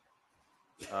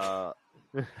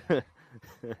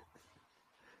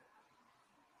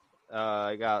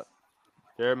 I got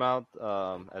Fairmount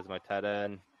as my tight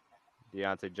end.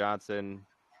 Deontay Johnson,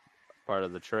 part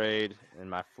of the trade. In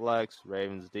my flex,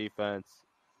 Ravens defense.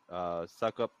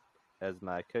 Suck Up as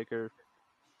my kicker.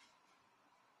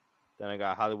 Then I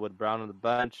got Hollywood Brown on the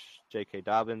bench, J.K.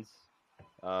 Dobbins,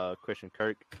 Christian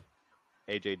Kirk,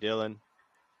 A.J. Dillon,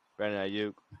 Brandon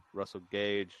Ayuk, Russell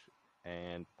Gage,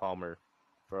 and Palmer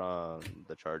from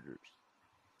the Chargers.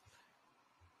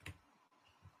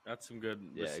 That's some good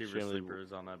Yeah, receiver extremely-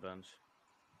 sleepers on that bench.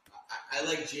 I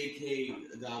like J.K.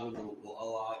 Dobbins a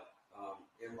lot,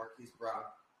 and Marquise Brown.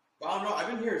 But I don't know. I've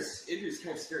been hearing injuries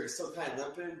kind of scary. He's still kind of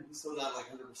limping. He's still not like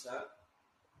 100%.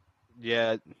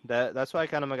 Yeah, that's why I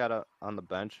kind of got on the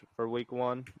bench for week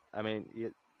 1. I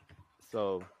mean,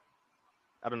 so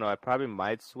I don't know. I probably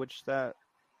might switch that.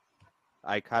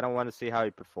 I kind of want to see how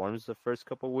he performs the first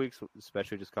couple weeks,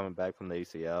 especially just coming back from the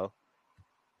ACL.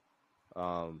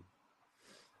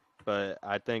 But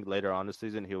I think later on the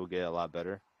season he will get a lot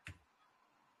better.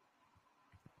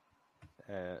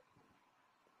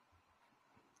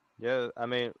 Yeah, I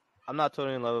mean, I'm not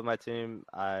totally in love with my team.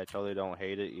 I totally don't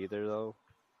hate it either, though.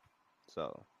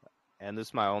 So, and this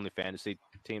is my only fantasy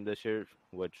team this year,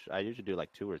 which I usually do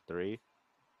like 2 or 3.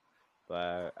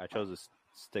 But I chose to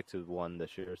stick to one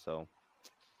this year, so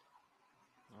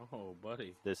Oh,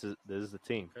 buddy. this is the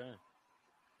team. Okay.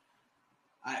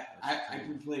 I've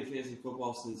been playing fantasy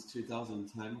football since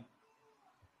 2010,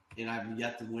 and I've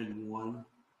yet to win one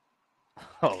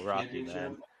Oh, Rocky, championship.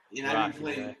 man. And I've Rocky, been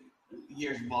playing man.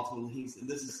 years in multiple leagues,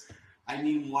 and I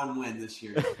need one win this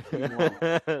year. Need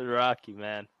one. Rocky,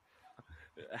 man.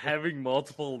 Having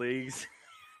multiple leagues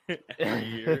every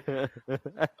year.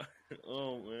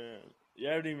 Oh, man. You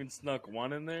haven't even snuck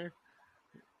one in there?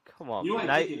 Come on, You know man.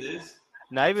 what I think it is?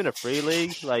 Not even a free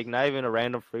league, like not even a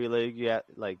random free league. Yeah,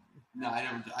 like No, I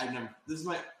never. This is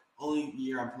my only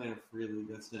year I'm playing a free league.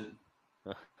 That's it.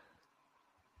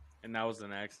 And that was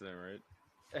an accident, right?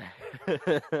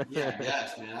 Yeah, I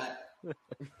guess, man.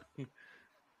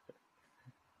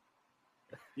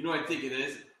 You know what I think it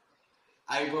is?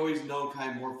 I've always known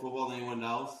kind of more football than anyone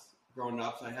else growing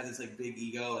up, so I had this like big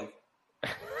ego, like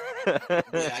yeah,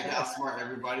 I got smart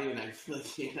everybody, and I feel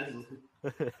like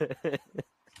yeah.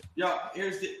 Yo,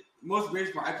 here's the most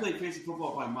greatest part. I played fantasy football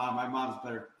with my mom. My mom's a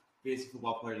better fantasy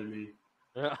football player than me.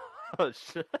 Oh,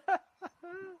 shit.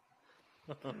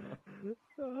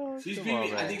 Oh, She's come beat on,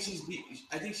 me. man. I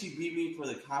think she beat me for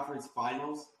the conference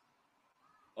finals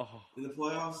Oh, in the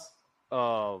playoffs.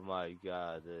 Oh my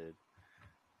god, dude.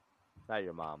 Not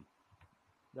your mom.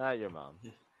 Not your mom.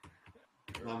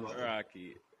 My mother.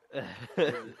 Rocky.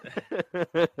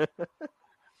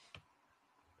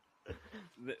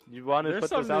 You want to There's put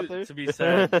this out something there? to be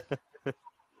said.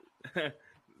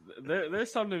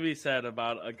 There's something to be said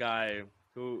about a guy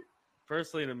who,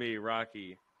 personally to me,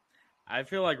 Rocky, I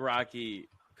feel like Rocky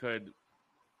could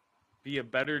be a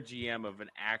better GM of an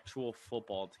actual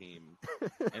football team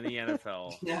in the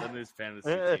NFL Yeah. than his fantasy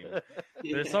team.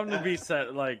 There's something to be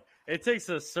said. Like, it takes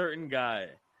a certain guy,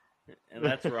 and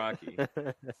that's Rocky.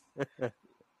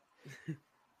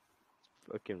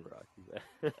 Fucking Rocky, man.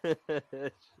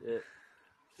 Shit.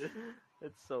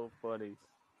 It's so funny.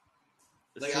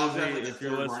 Like, I was Susie, like if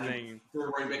you're listening,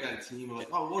 third running back on the team. I'm like,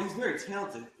 oh, well, he's very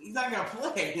talented. He's not gonna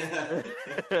play.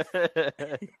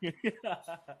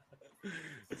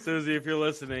 Susie, if you're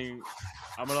listening,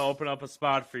 I'm gonna open up a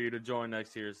spot for you to join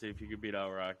next year. See if you can beat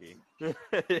out Rocky.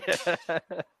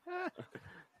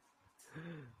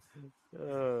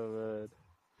 Oh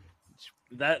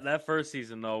man. That first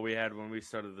season though we had when we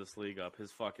started this league up,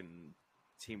 his fucking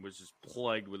team was just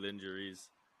plagued with injuries.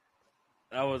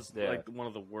 That was Yeah. like one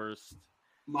of the worst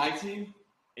My team,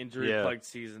 injury plagued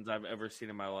seasons I've ever seen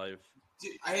in my life.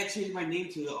 dude, I had changed my name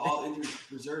to the all injured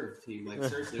reserve team. Like,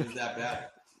 seriously, it was that bad.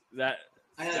 That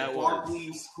I had That like was-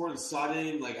 Barkley, Courtland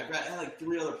Sutton. Like, I had like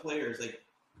 3 other players. Like,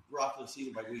 we're off the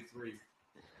season by week 3.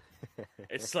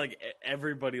 it's like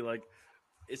everybody like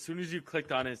as soon as you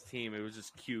clicked on his team, it was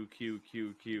just Q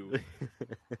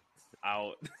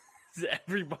out.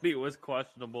 Everybody was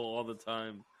questionable all the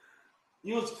time.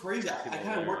 You know what's crazy? I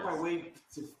kind of worked my way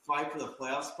to fight for the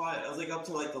playoff spot. I was like up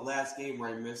to like the last game where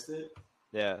I missed it,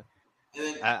 Yeah. and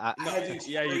then I I had to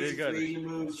do Yeah, you crazy did good. free agent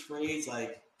moves, trades.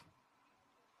 Like,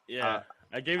 Yeah,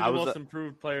 I gave you I the was most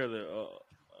improved player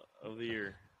of the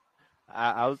year.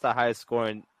 I was the highest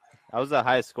scoring. I was the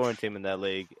highest scoring team in that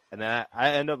league, and then I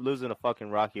ended up losing to fucking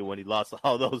Rocky when he lost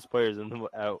all those players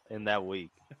in that week.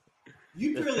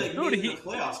 you barely like, Dude, made it he- in the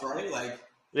playoffs, right? Like,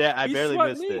 Yeah, I He barely swept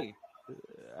missed me. it.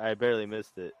 I barely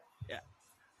missed it.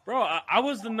 Bro, I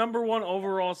was the number 1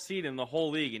 overall seed in the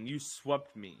whole league, and you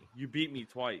swept me. You beat me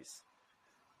twice.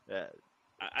 Yeah.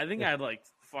 I think I had like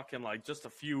fucking like just a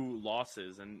few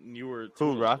losses, and you were two Who,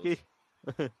 of those.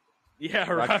 Rocky? Yeah,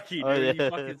 Rocky- Rocky, dude, oh, you yeah.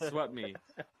 fucking swept me.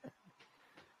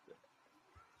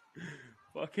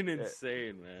 Fucking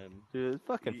insane, man. Dude, it's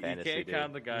fucking You fantasy, can't dude.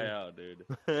 count the guy out, dude.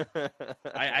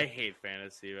 I hate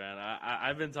fantasy, man.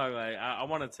 I've been talking like I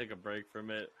want to take a break from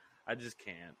it. I just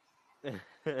can't.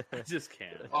 I just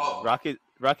can't. Oh, Rocky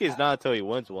is not until he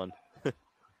wins one.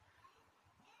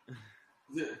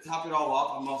 to top it all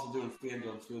up, I'm also doing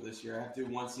FanDuel too this year. I have to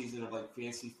do one season of like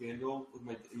fancy FanDuel with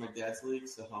my dad's league.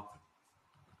 So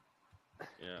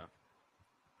Yeah.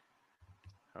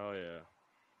 Oh yeah.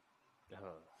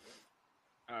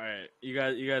 All right, you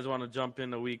guys want to jump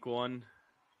into week one?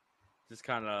 Just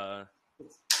kind of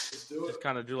let's do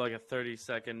it. do like a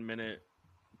 30-second minute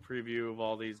preview of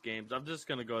all these games. I'm just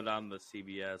gonna go down the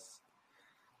CBS.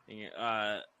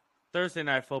 Thursday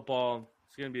night football.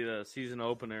 It's gonna be the season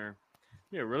opener.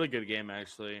 Be a really good game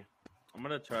actually. I'm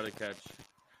gonna try to catch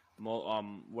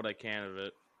what I can of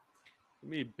it.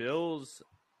 Gonna be Bills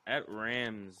at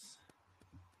Rams.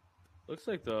 Looks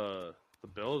like the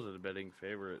Bills are the betting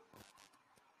favorite.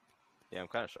 Yeah, I'm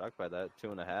kind of shocked by that.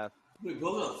 2.5. Wait,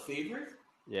 Bills are a favorite?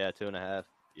 Yeah, 2.5.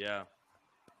 Yeah.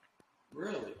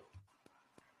 Really?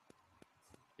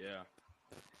 Yeah.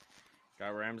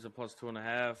 Got Rams at plus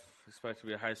 2.5. Expect to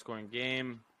be a high scoring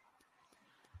game.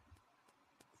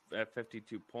 At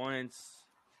 52 points.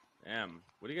 Damn.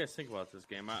 What do you guys think about this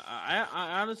game? I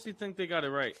honestly think they got it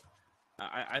right.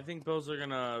 I think Bills are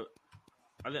gonna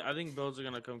I think Bills are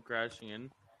gonna come crashing in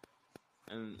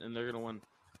and they're gonna win.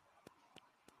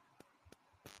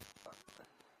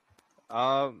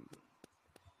 To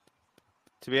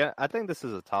be honest, I think this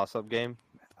is a toss-up game.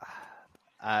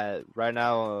 Right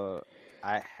now,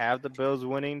 I have the Bills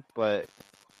winning, but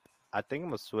I think I'm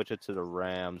gonna switch it to the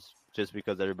Rams just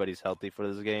because everybody's healthy for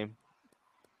this game.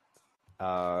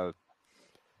 I'm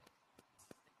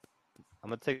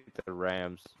gonna take the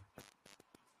Rams,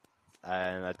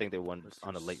 and I think they won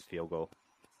on a late field goal.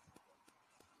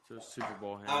 To a Super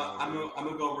Bowl I'm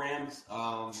gonna go Rams.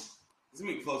 It's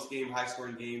gonna be a close game, high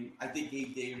scoring game. I think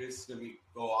Gabe Davis is gonna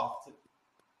go off,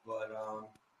 but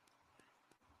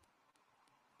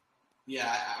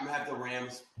yeah, I'm gonna have the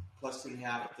Rams plus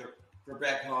 2.5. They're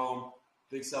back home.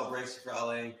 Big celebration for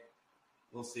LA.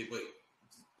 We'll see,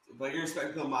 but you're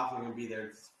expecting Bill Mafia gonna be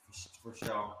there for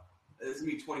sure. It's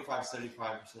gonna be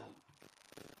 25-75%.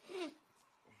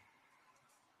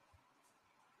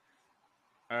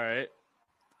 All right.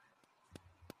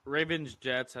 Ravens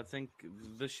Jets. I think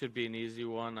this should be an easy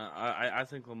one. I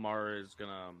think Lamar is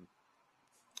gonna.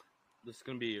 This is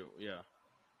gonna be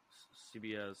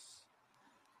CBS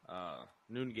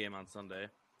noon game on Sunday.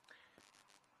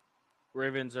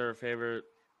 Ravens are a favorite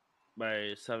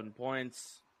by 7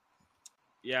 points.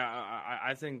 Yeah,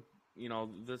 I think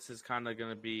this is kind of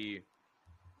gonna be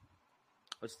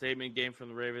a statement game from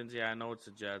the Ravens. Yeah, I know it's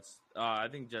the Jets. I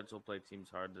think Jets will play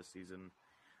teams hard this season,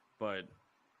 but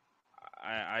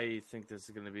I think this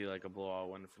is going to be like a blowout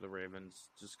win for the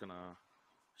Ravens. Just going to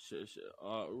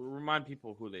remind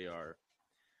people who they are.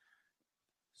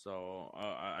 So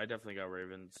I definitely got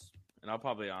Ravens. And I'll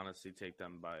probably honestly take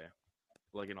them by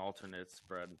like an alternate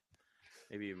spread.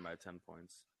 Maybe even by 10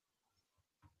 points.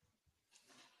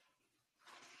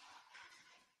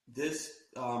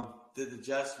 The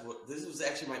Jets. This was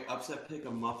actually my upset pick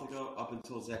a month ago, up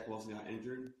until Zach Wilson got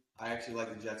injured. I actually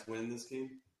like the Jets winning this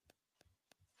game.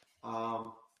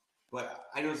 But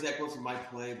I know Zach Wilson might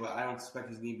play, but I don't expect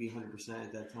his knee to be 100%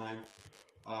 at that time.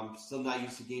 Still not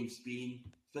used to game speed,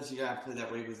 especially when I play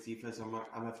that Ravens defense. I'm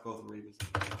gonna have to go with the Ravens.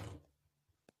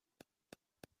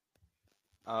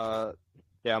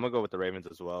 Yeah, I'm gonna go with the Ravens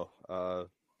as well.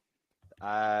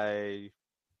 I'm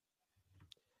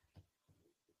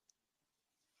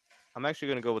actually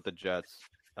gonna go with the Jets.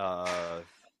 I'm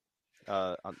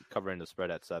covering the spread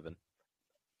at 7.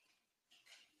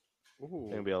 Ooh.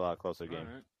 It's gonna be a lot closer game.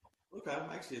 Right. Okay,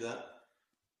 I can see that.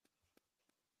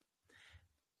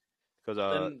 Because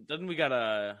then we got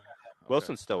a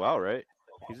Wilson's still out, right?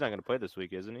 He's not gonna play this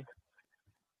week, isn't he?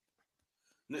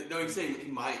 No, he's saying he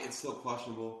might. It's still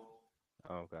questionable.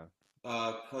 Oh, okay.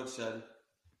 Coach said.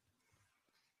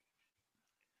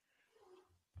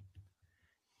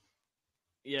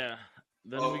 Yeah.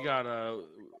 Then we got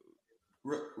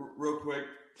real quick.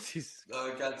 Jeez.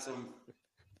 Got some,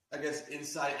 I guess,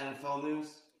 inside NFL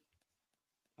news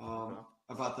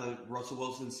about the Russell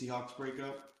Wilson Seahawks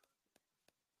breakup.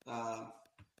 I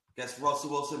guess Russell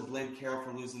Wilson blamed Carroll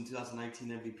for losing 2019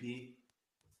 MVP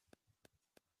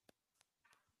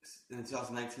in the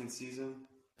 2019 season.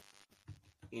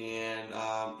 And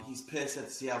he's pissed that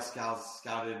the Seattle Scouts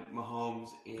scouted Mahomes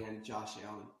and Josh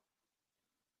Allen.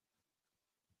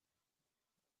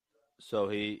 So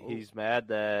he's mad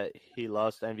that he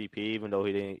lost MVP even though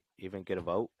he didn't even get a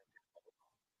vote?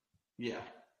 Yeah,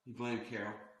 he blamed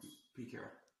Carroll. Pete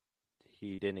Carroll.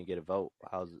 he didn't get a vote.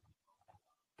 How's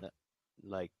it?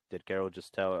 Like, did Carroll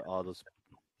just tell all those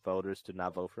voters to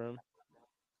not vote for him?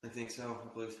 I think so.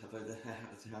 I believe that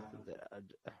has happened.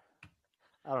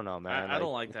 I don't know, man. I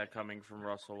don't like that coming from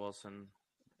Russell Wilson,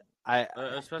 I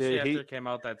especially dude, after it came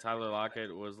out that Tyler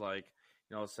Lockett was like,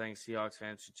 saying Seahawks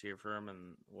fans should cheer for him,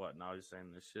 and what? Now he's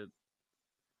saying this shit.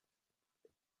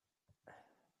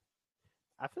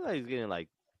 I feel like he's getting like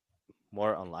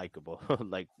more unlikable.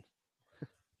 Like,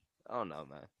 I don't know,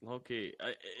 man. Okay,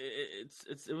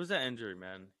 it was that injury,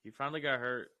 man. He finally got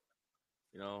hurt.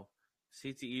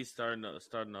 CTE starting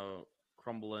to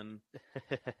crumble in.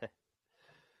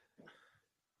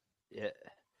 Yeah.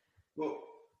 Well,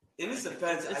 in his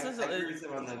defense, I it- agree with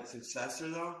him on the successor,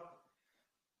 though.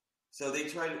 So they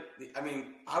tried. I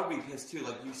mean, I would be pissed too.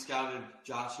 Like you scouted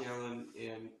Josh Allen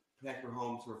and Patrick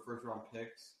Mahomes were first round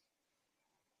picks.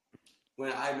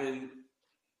 When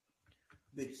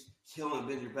they kill and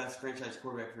been your best franchise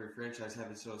quarterback for your franchise,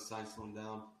 having so signs slow him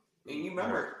down. And you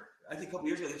remember, I think a couple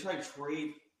years ago, they tried to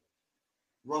trade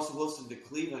Russell Wilson to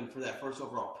Cleveland for that first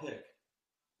overall pick.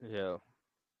 Yeah.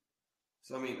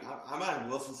 So, I mean, I'm on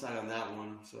Wilson's side on that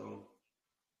one. So,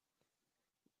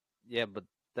 Yeah, but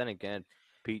then again,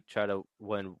 Pete tried to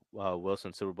win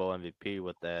Wilson Super Bowl MVP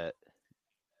with that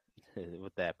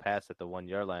pass at the 1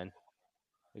 yard line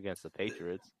against the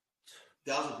Patriots.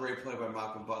 that was a great play by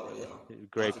Malcolm Butler, though.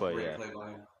 Great That was a play, great yeah. play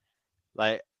by him.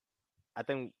 Like, I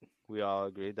think we all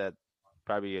agree that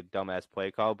probably a dumbass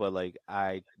play call, but like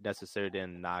I necessarily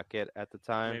didn't knock it at the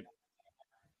time.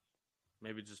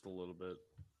 Maybe just a little bit.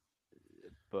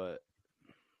 But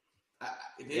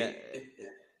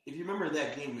If you remember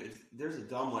that game, if there's a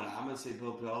dumb one, I'm going to say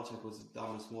Bill Belichick was the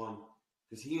dumbest one.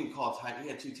 Because he didn't call time. He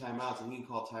had 2 timeouts, and he didn't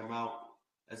call timeout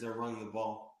as they're running the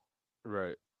ball.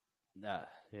 right. Nah,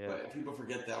 yeah. But people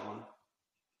forget that one.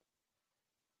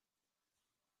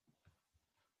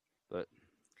 But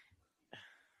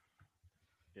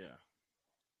Yeah.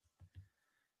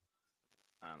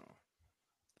 I don't know.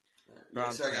 Yeah,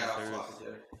 Browns, sorry, I got off Panthers. topic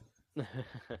there.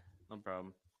 No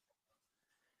problem.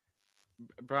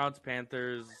 Browns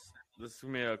Panthers. This is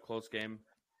gonna be a close game.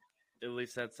 At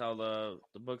least that's how the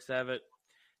books have it.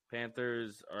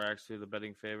 Panthers are actually the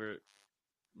betting favorite,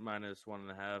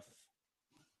 -1.5.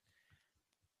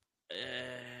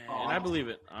 And I believe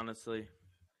it, honestly.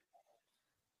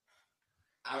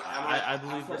 I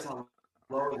believe that's how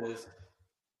low it is.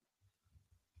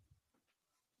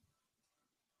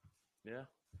 Yeah.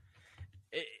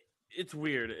 It's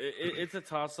weird. It's a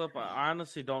toss up. I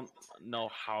honestly don't know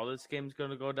how this game's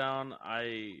going to go down.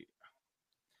 I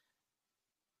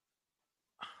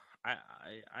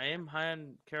am high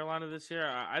on Carolina this year.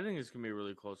 I think it's going to be a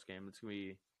really close game. It's going to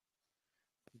be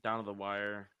down to the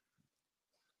wire.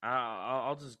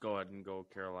 I'll just go ahead and go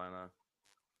Carolina.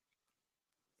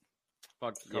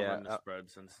 Fuck covering the spread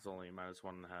since it's only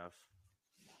 -1.5.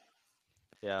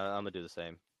 yeah, I'm gonna do the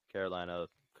same. Carolina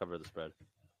cover the spread.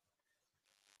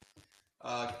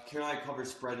 Carolina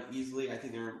covers spread easily. I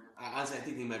think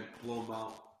they might blow them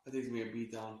out. I think it's gonna be a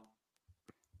beatdown.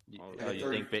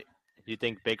 You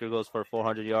think Baker goes for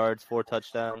 400 yards, 4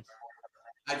 touchdowns?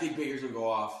 I think Baker's gonna go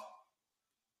off.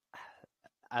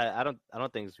 I don't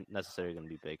think it's necessarily gonna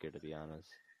be Baker, to be honest.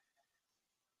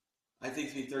 I think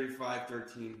it's gonna be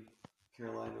 35-13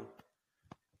 Carolina.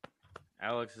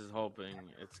 Alex is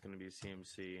hoping it's going to be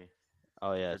CMC.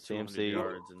 Oh yeah, for 200 CMC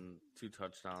yards and 2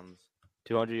 touchdowns.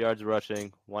 200 yards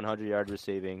rushing, 100 yards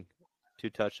receiving, 2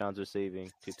 touchdowns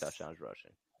receiving, 2 touchdowns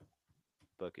rushing.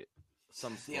 Book it.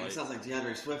 Damn, it sounds like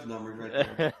DeAndre Swift numbers right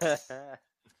there.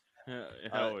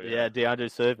 Hell yeah, DeAndre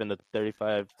Swift and the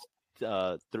 35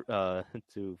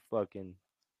 to fucking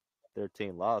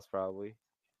 13 loss probably.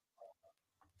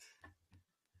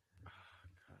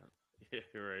 Yeah,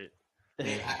 you're right.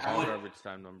 Hey, I All want garbage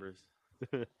time numbers.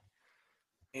 I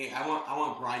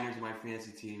want grinders in my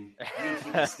fantasy team. You can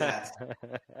keep the stats.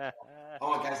 I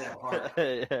want guys that have heart.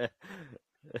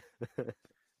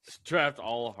 Just draft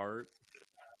all heart.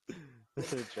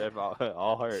 Draft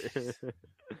all heart.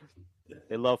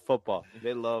 They love football.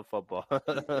 Football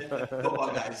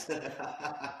guys.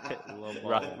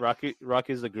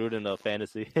 Rocky's the Gruden of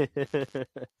fantasy.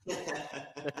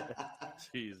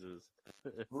 Jesus.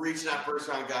 Reaching out first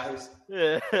round guys.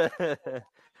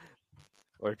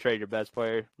 Or trade your best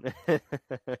player.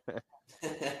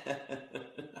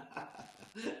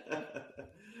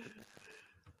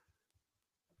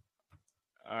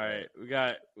 All right, we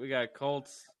got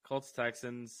Colts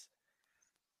Texans.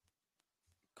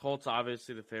 Colts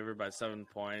obviously the favorite by 7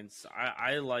 points.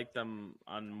 I like them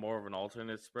on more of an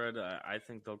alternate spread. I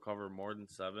think they'll cover more than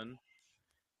 7.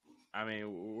 I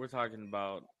mean, we're talking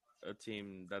about a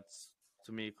team that's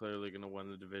to me, clearly going to win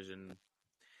the division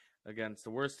against the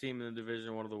worst team in the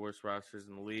division, one of the worst rosters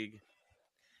in the league.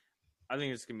 I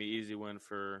think it's going to be an easy win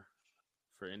for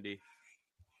Indy.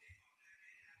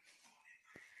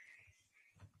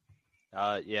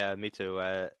 Yeah, me too.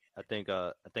 I think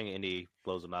Indy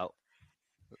blows them out.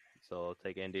 So I'll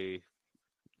take Indy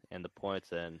and the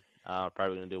points, and I'm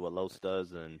probably gonna do what Los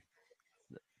does and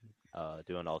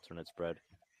do an alternate spread.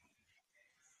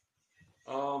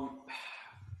 I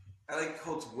like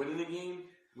Colts winning the game.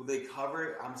 Will they cover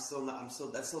it? That's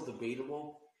still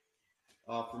debatable.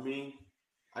 For me,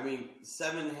 I mean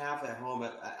 7.5 at home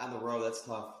on the road. That's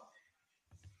tough.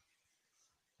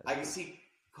 I can see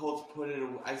Colts put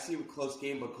in. I see a close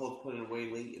game, but Colts put it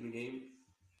away late in the game.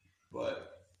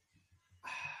 But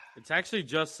it's actually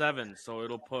just 7, so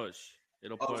it'll push.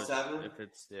 It'll push 7? if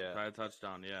it's by a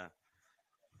touchdown. Yeah.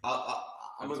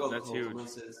 I'm gonna go that's Colts. huge. I'm gonna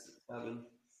say 7.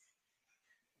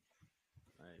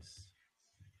 Nice.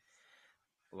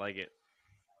 Like it.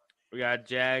 We got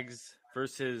Jags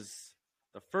versus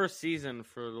the first season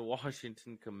for the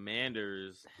Washington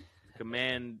Commanders.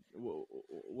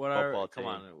 What are Football come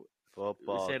team. on?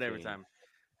 Football. We say it every team. time.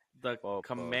 The Football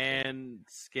command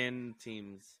skin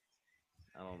teams.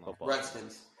 I don't know. Football.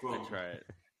 Redskins. I Boom. try it.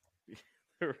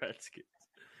 The Redskins.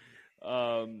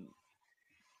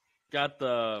 Got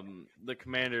the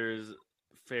Commanders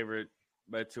favorite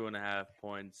by 2.5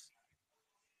 points.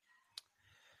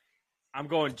 I'm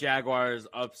going Jaguars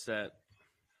upset.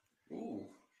 Ooh.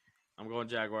 I'm going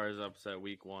Jaguars upset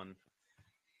week 1.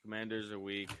 Commanders are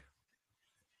weak.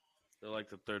 They're like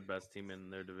the 3rd best team in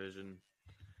their division.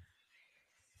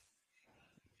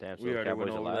 Damn, so We already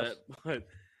Cowboys went are over last. that, but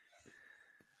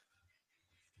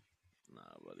nah,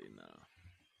 buddy, no.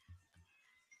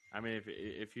 I mean,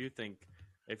 if you think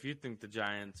the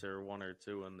Giants are 1 or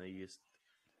 2 in the East,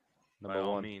 by Number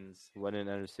all 1. means, Winning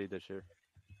NFC this year.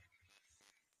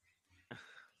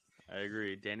 I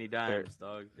agree. Danny Dimes,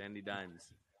 dog. Danny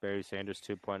Dimes. Barry Sanders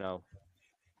 2.0.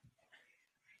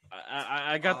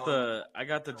 I got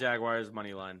the Jaguars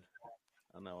money line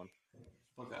on that one.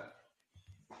 Okay.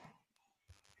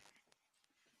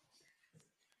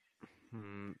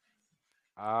 I'm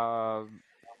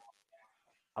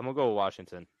gonna go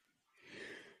Washington.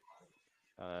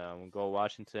 I'm gonna go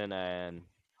Washington, and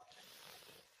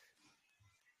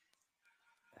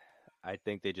I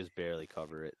think they just barely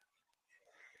cover it.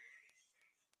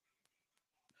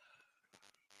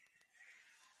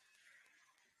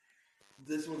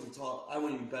 This one's a toss. I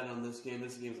wouldn't even bet on this game.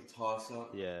 This game's a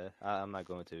toss-up. Yeah, I'm not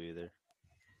going to either.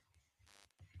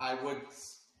 I would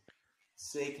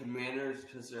say Commanders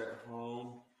because they're at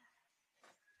home.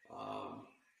 I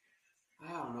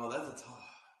don't know. That's a tough.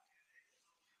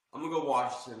 I'm gonna go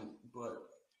Washington, but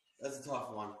that's a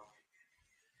tough one.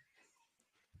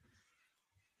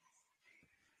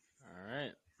 All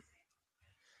right.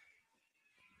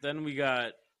 Then we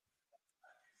got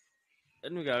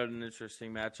an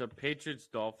interesting matchup. Patriots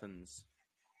Dolphins.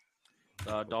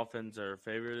 The Dolphins are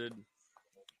favored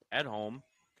at home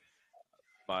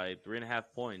by 3.5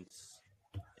 points.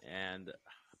 And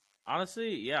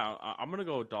honestly, yeah, I'm gonna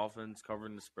go Dolphins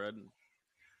covering the spread.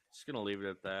 Just gonna leave it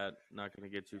at that. Not gonna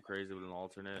get too crazy with an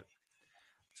alternate.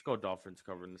 Let's go Dolphins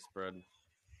covering the spread.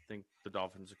 I think the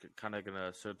Dolphins are kind of gonna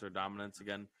assert their dominance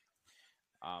again,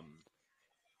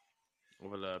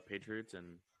 over the Patriots,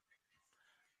 and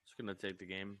just gonna take the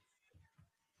game.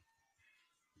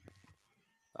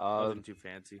 Nothing too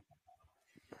fancy.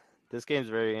 This game's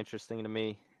very interesting to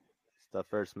me. It's the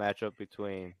first matchup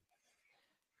between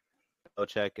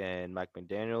Belichick and Mike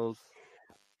McDaniels.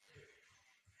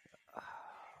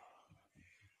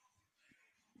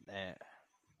 Man.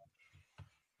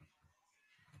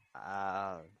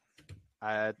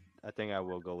 I think I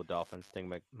will go with Dolphins. I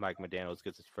think Mike McDaniels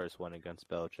gets his first one against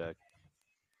Belichick.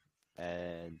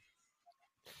 And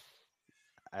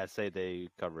I say they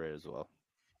cover it as well.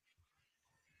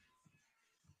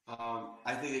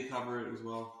 I think they cover it as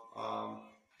well.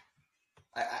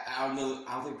 I don't know.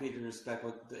 I don't think Patriots respect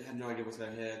what they have no idea what's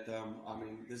going to hit them. I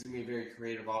mean, this is going to be very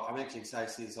creative. I'm actually excited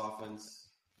to see this offense.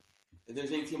 If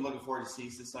there's any team I'm looking forward to see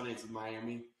this Sunday, it's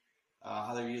Miami.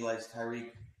 How they utilize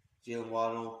Tyreek, Jalen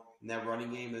Waddle in that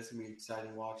running game, that's going to be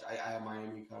exciting to watch. I have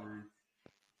Miami covering.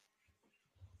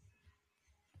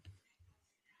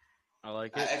 I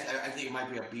like it. I think it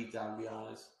might be a beatdown, to be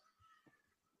honest.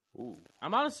 Ooh.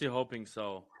 I'm honestly hoping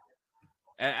so.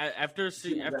 After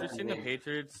seeing the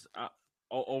Patriots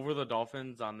over the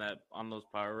Dolphins on those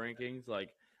power rankings,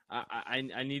 like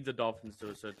I need the Dolphins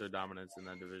to assert their dominance in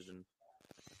that division,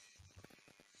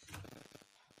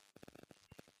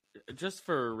 just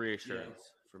for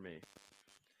reassurance for me.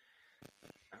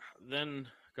 Then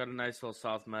got a nice little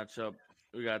South matchup: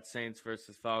 we got Saints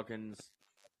versus Falcons.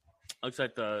 Looks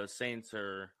like the Saints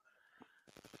are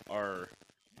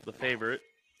the favorite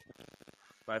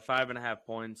by 5.5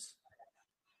 points.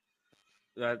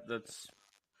 That's.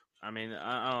 I mean,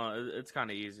 I don't know. It's kind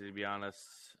of easy to be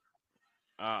honest.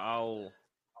 I'll.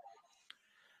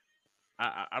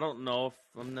 I don't know if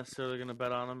I'm necessarily gonna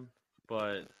bet on them,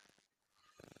 but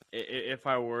if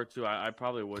I were to, I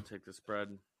probably would take the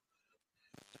spread.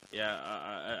 Yeah,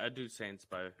 I do Saints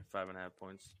by 5.5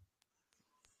 points.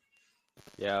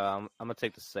 Yeah, I'm gonna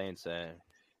take the Saints and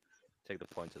take the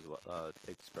points as well.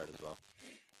 Take the spread as well.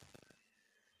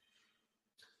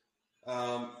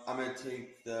 I'm gonna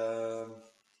take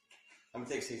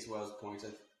Saints Wales points.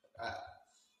 I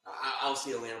don't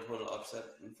see Atlanta putting an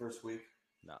upset in the first week.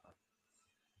 No.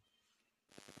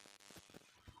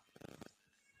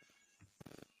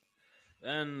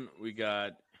 Then we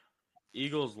got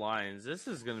Eagles Lions. This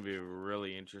is going to be a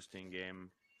really interesting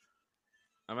game.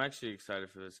 I'm actually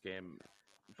excited for this game.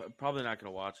 But probably not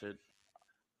going to watch it.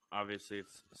 Obviously,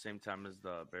 it's the same time as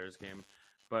the Bears game,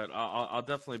 but I'll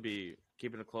definitely be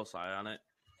keeping a close eye on it.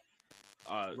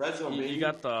 Red Zone, you baby.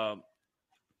 got the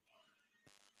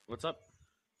what's up?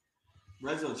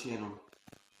 Red Zone channel.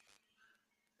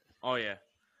 Oh yeah,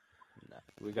 No.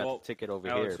 We got the ticket over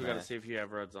Alex, here, we man. got to see if you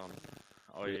have Red Zone.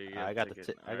 Oh yeah, you I got got the the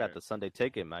ticket. I got the Sunday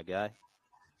ticket, my guy.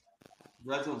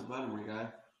 Red Zone's better, my guy.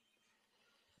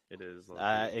 It is.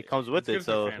 It comes with It's it, good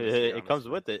for so fantasy, it comes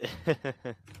honestly. with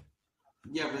it.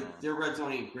 Yeah, but their Red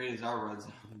Zone ain't great as our Red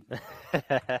Zone.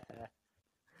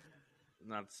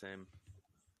 Not the same.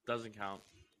 Doesn't count.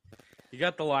 You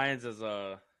got the Lions as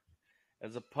a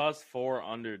 +4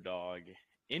 underdog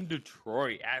in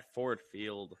Detroit at Ford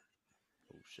Field.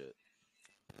 Oh shit!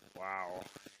 Wow.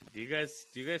 Do you guys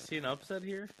see an upset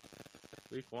here?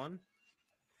 Week 1?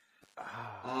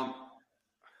 I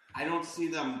don't see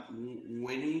them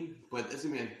winning, but it's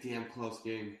gonna be a damn close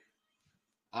game.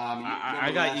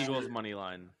 I got Eagles money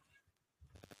line.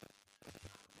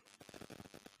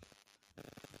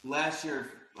 Last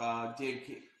year,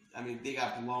 they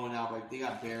got blown out by they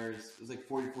got Bears. It was like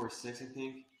 44-6, I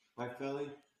think, by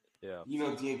Philly. Yeah. You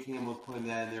know, Dan Campbell's putting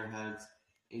that in their heads.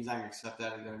 He's not gonna accept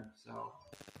that again. So,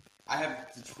 I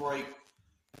have Detroit.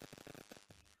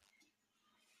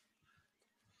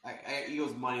 I got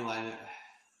Eagles money line.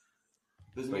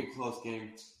 This is gonna be a close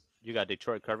game. You got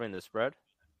Detroit covering the spread?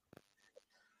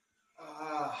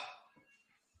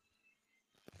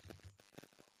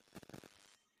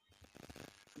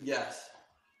 Yes.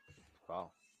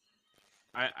 Wow.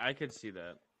 I could see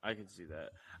that.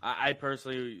 I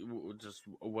personally just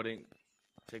wouldn't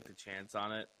take the chance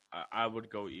on it. I would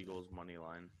go Eagles money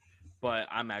line, but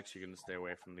I'm actually going to stay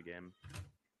away from the game.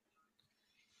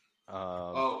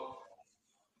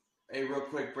 Hey, real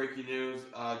quick, breaking news.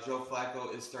 Joe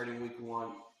Flacco is starting week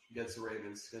 1 against the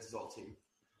Ravens, against his old team.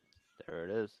 There it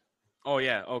is. Oh,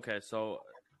 yeah. Okay, so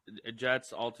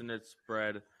Jets alternate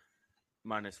spread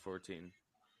 -14.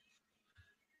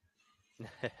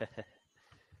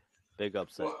 Big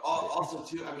upset. Well, also,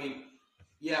 too, I mean,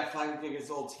 yeah, Flacco against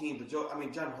his old team, but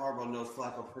John Harbaugh knows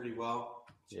Flacco pretty well.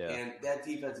 Yeah. And that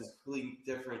defense is completely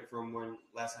different from when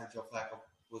last time Joe Flacco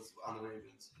was on the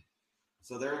Ravens.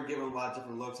 So they're giving him a lot of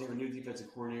different looks. They have a new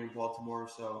defensive coordinator in Baltimore,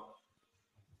 so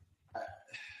I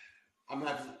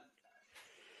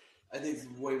think it's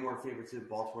way more favorite to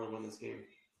Baltimore to win this game.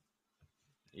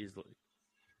 Easily.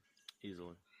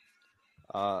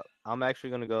 I'm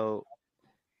actually gonna go.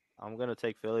 I'm gonna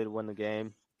take Philly to win the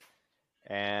game,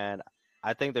 and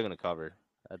I think they're gonna cover.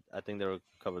 I think they'll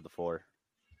cover the 4.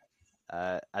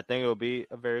 I think it'll be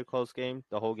a very close game,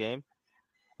 the whole game,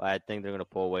 but I think they're gonna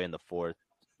pull away in the 4th,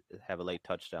 have a late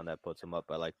touchdown that puts them up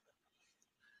by like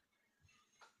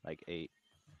 8.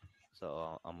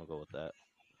 So I'm gonna go with that.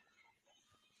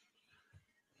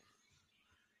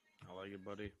 I like it,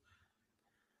 buddy.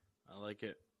 I like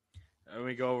it. And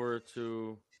we go over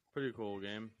to pretty cool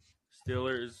game.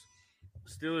 Steelers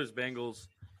Bengals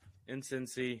in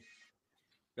Cincy.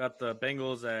 Got the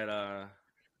Bengals at a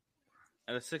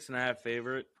 6.5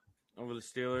 favorite over the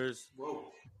Steelers.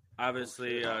 Whoa.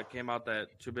 Obviously, came out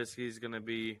that Trubisky's going to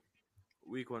be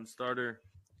week 1 starter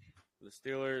for the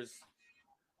Steelers.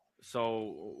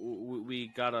 So we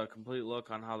got a complete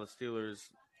look on how the Steelers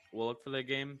will look for that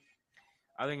game.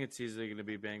 I think it's easily going to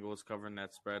be Bengals covering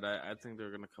that spread. I think they're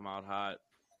going to come out hot.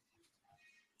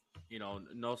 You know,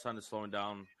 no sign of slowing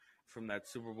down from that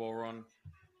Super Bowl run.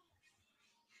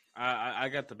 I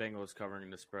got the Bengals covering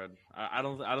the spread. I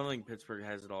don't think Pittsburgh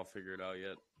has it all figured out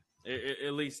yet.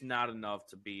 At least not enough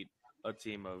to beat a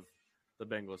team of the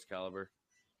Bengals caliber.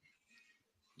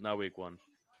 Not week 1.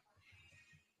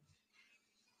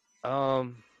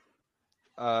 I'm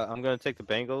I'm gonna take the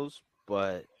Bengals,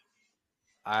 but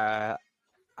I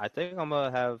I think I'm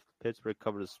gonna have Pittsburgh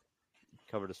cover the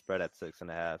spread at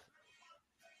 6.5.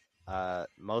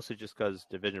 Mostly just because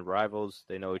division rivals,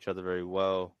 they know each other very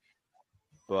well.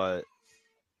 But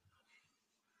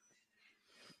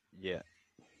yeah,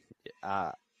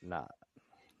 nah,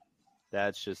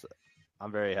 that's just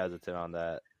I'm very hesitant on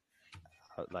that.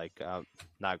 Like I'm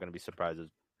not gonna be surprised if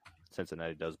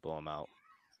Cincinnati does blow them out.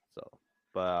 So,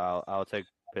 but I'll take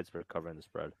Pittsburgh covering the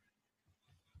spread.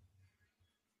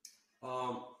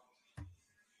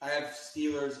 I have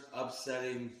Steelers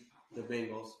upsetting the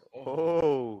Bengals.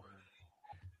 Oh,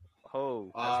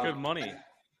 That's good money.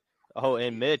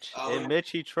 and Mitch,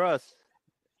 he trusts.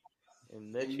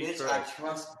 And And Mitch, I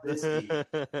trust Bisky.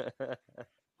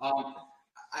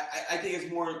 I think it's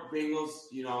more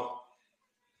Bengals.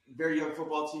 Very young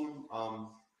football team. I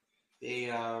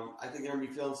think they're gonna be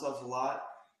feeling themselves a lot.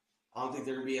 I don't think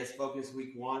they're gonna be as focused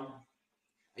week one.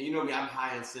 And you know me, I'm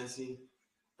high on Cincy,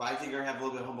 but I think they're gonna have a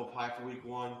little bit of humble pie for week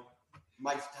one.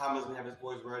 Mike Thomas gonna have his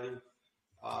boys ready.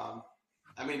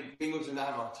 Bengals are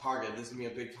not our target. This is gonna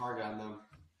be a big target on them.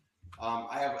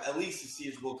 I have at least the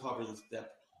Steelers will cover the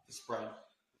spread,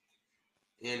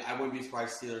 and I wouldn't be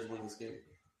surprised Steelers win this game.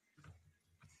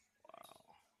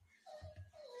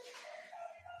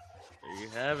 There you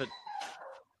have it.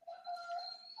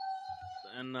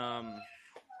 And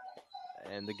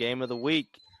the game of the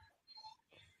week.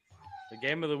 The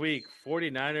game of the week,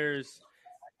 49ers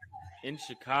in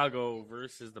Chicago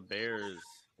versus the Bears.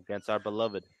 Against our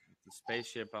beloved. The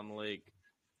spaceship on the lake.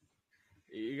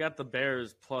 You got the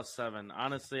Bears +7.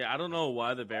 Honestly, I don't know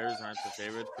why the Bears aren't the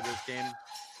favorites for this game.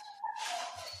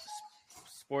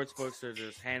 Sports books are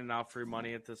just handing out free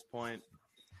money at this point.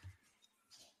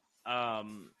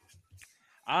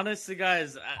 Honestly,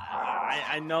 guys,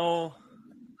 I know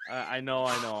what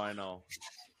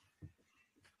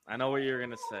you're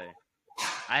gonna say.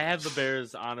 I have the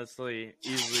Bears, honestly,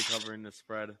 easily covering the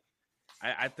spread.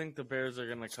 I think the Bears are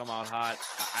gonna come out hot.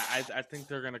 I think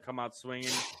they're gonna come out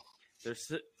swinging. They're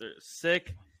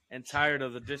sick and tired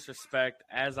of the disrespect,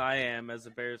 as I am as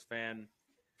a Bears fan.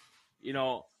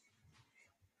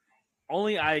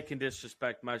 Only I can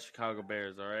disrespect my Chicago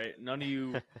Bears, all right? None of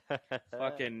you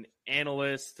fucking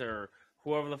analysts or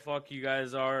whoever the fuck you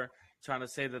guys are trying to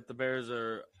say that the Bears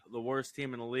are the worst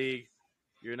team in the league.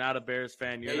 You're not a Bears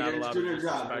fan. You're not allowed to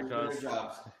disrespect us.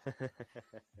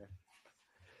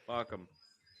 Fuck them.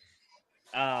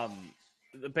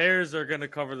 The Bears are going to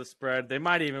cover the spread. They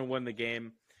might even win the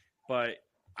game, but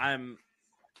I'm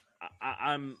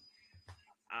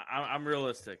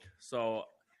realistic. So,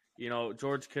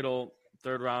 George Kittle,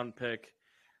 3rd round pick.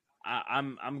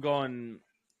 I'm going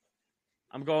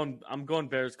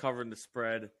Bears covering the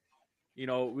spread.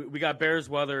 We got Bears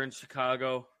weather in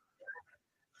Chicago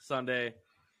Sunday.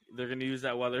 They're going to use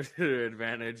that weather to their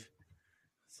advantage.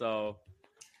 So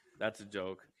that's a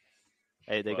joke.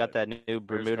 Hey, they got that new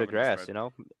Bermuda grass,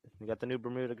 You got the new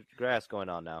Bermuda grass going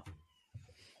on now.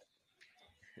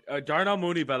 Darnell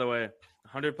Mooney, by the way,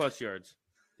 100+ yards.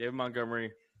 David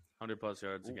Montgomery, 100+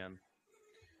 yards again.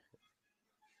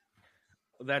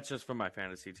 That's just for my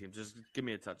fantasy team. Just give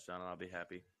me a touchdown and I'll be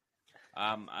happy.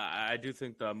 I do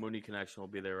think the Mooney connection will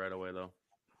be there right away, though.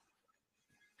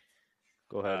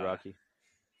 Go ahead, Rocky.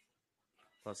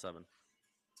 +7.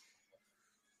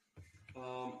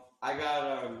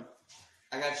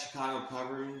 I got Chicago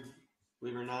covering,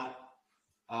 believe it or not.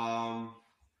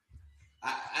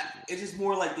 It's just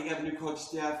more like they got a new coach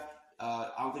staff.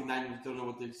 I don't think Niners don't know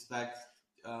what to expect.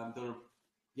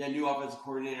 New offensive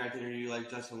coordinator. I think they're going to like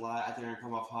Justin Lott. I think they're going to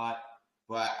come off hot.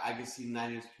 But I can see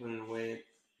Niners putting it away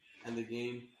in the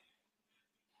game.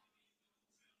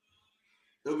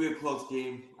 It'll be a close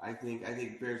game, I think. I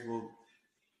think Bears will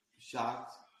shock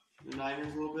the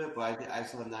Niners a little bit, but I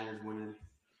still have Niners winning.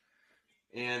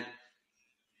 And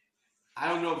I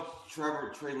don't know if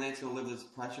Trey Lance will live this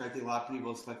pressure. I think a lot of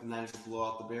people expect the Niners to blow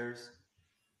out the Bears.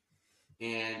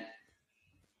 And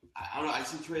I don't know. I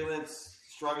see Trey Lance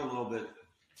struggling a little bit.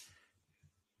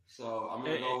 So I'm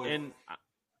going to go with...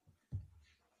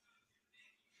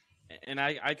 And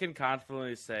I can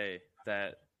confidently say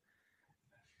that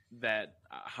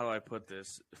how do I put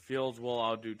this? Fields will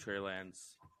outdo Trey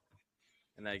Lance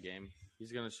in that game.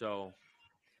 He's going to show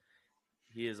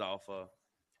he is alpha.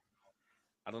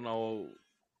 I don't know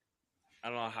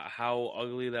how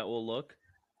ugly that will look,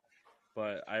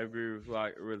 but I agree with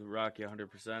Rocky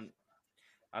 100%.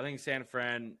 I think San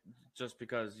Fran, just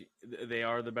because they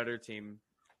are the better team,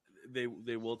 they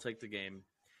will take the game.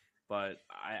 But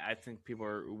I think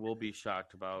people will be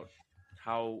shocked about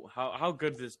how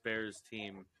good this Bears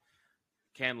team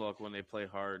can look when they play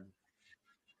hard.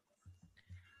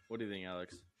 What do you think,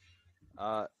 Alex?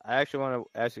 I actually want to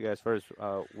ask you guys first.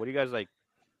 What are you guys like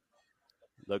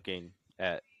looking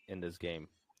at in this game?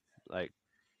 Like,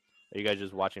 are you guys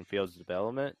just watching Fields'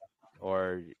 development,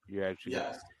 or you're actually?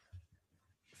 Yes.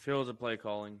 Fields of play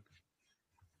calling.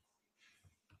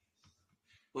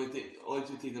 Only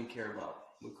two things I'm care about.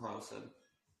 What Carlos said.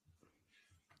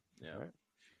 Yeah. Right.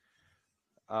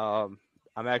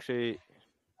 I'm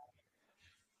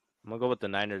gonna go with the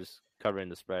Niners covering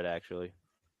the spread actually.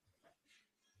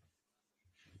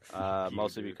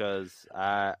 Mostly dude. because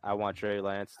I want Trey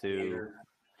Lance to Hater.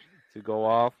 go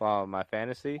off on my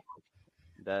fantasy.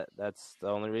 That's the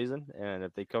only reason. And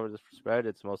if they cover the spread,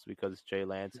 it's mostly because Trey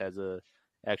Lance has a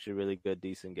actually really good,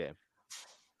 decent game.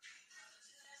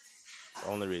 The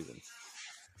only reason.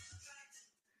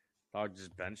 I'll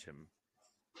just bench him.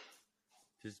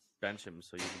 Just bench him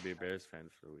so you can be a Bears fan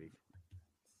for the week.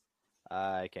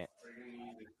 I can't.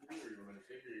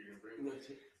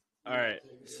 All right.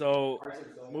 So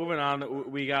moving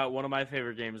on, we got one of my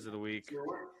favorite games of the week.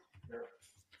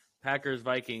 Packers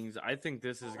Vikings. I think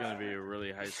this is going to be a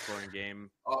really high scoring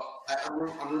game. I'm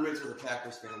roommates with a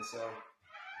Packers fan, so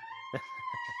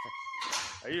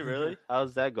Are you really?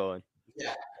 How's that going?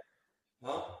 yeah.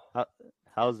 Huh?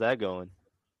 How's that going?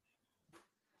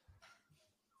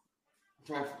 I'm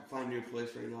trying to find a new place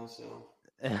right now, so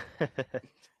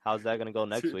How's that gonna go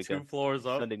next Two weekend? floors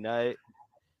up. Sunday night.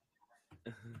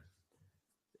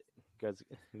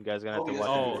 You guys gonna have to yes,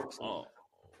 watch it. Oh,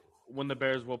 when the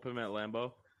Bears whoop him at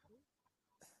Lambeau.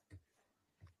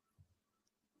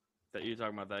 That you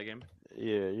talking about that game?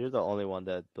 Yeah, you're the only one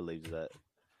that believes that.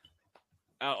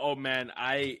 Oh man,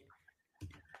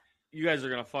 you guys are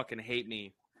gonna fucking hate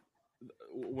me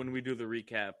when we do the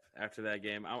recap after that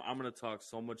game. I'm gonna talk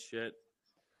so much shit.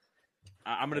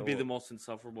 I'm gonna be the most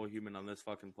insufferable human on this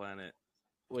fucking planet.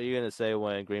 What are you gonna say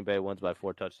when Green Bay wins by 4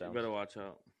 You touchdowns? better watch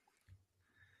out.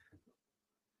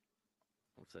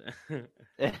 I'm saying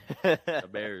the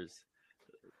Bears,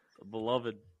 the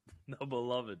beloved.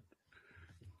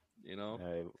 You know. All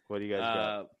right, what do you guys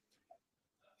got?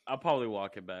 I'll probably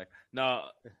walk it back. No,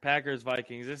 Packers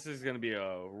Vikings. This is going to be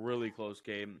a really close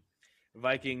game.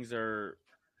 Vikings are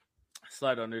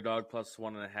slight underdog plus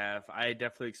 1.5. I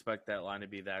definitely expect that line to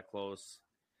be that close.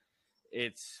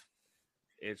 It's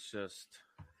just,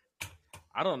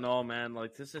 I don't know, man.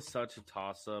 Like, this is such a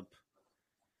toss up.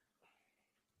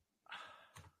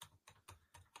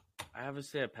 I have to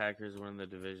say, Packers win the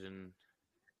division.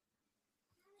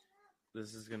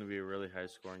 This is going to be a really high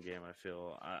scoring game. I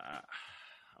feel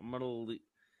I'm gonna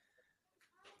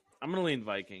lean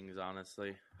Vikings.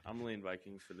 Honestly, I'm gonna lean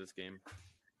Vikings for this game.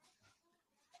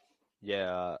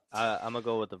 Yeah, I'm gonna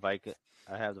go with the Viking.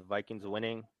 I have the Vikings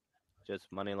winning,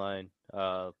 just money line.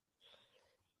 I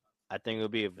think it'll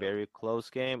be a very close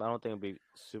game. I don't think it'll be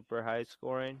super high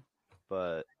scoring,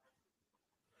 but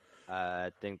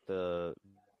I think the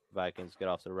Vikings get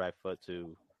off the right foot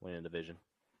to win the division.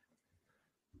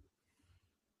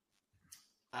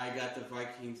 I got the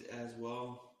Vikings as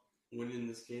well winning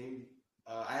this game.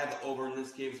 I have the over in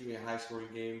this game. It's gonna be a high scoring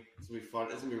game. It's gonna be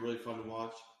fun. It's gonna be really fun to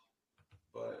watch.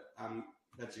 But I'm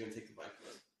bet you're gonna take the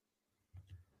Vikings.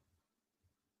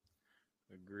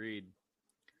 Agreed.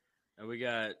 And we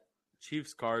got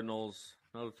Chiefs Cardinals,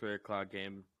 another 3:00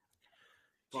 game.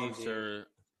 Fun Chiefs game. are,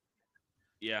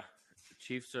 yeah,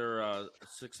 Chiefs are a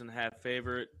 6.5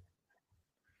 favorite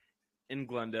in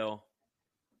Glendale.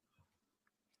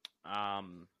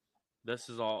 This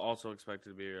is also expected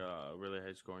to be a really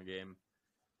high scoring game.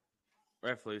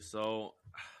 Rightfully so.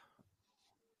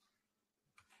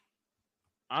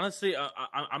 Honestly,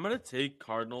 I'm gonna take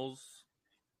Cardinals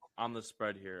on the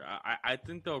spread here. I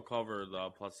think they'll cover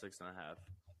the plus 6.5.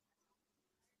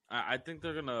 I think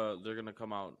they're gonna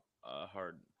come out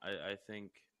hard. I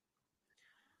think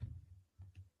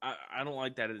I don't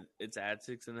like that it's at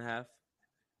 6.5.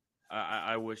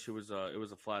 I wish it was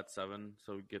a flat 7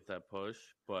 so we get that push,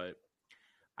 but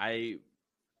I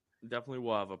definitely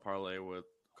will have a parlay with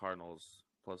Cardinals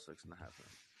plus 6.5.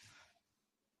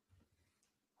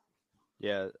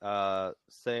 Yeah,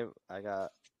 same. I'm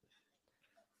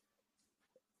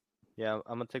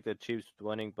gonna take the Chiefs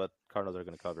winning, but Cardinals are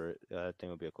gonna cover it. I think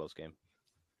it'll be a close game.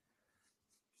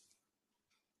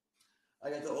 I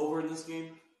got the over in this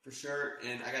game for sure,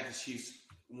 and I got the Chiefs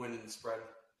winning the spread.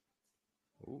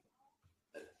 Ooh.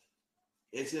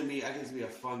 It's gonna be. I think it's gonna be a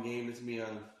fun game. It's gonna be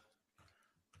a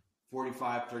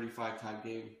 45-35 type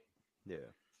game.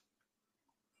 Yeah.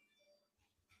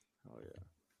 Oh yeah.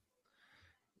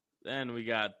 Then we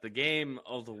got the game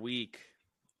of the week.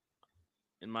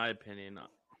 In my opinion,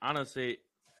 honestly,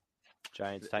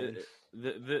 Giants Titans.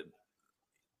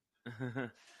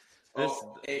 This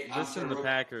Hey, I'm this and sorry, the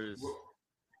Packers.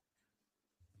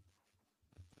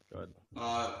 Go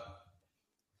ahead.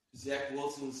 Zach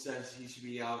Wilson says he should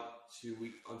be out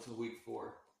until week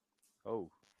 4. Oh,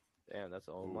 damn, that's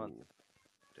a whole month. Ooh,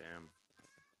 damn.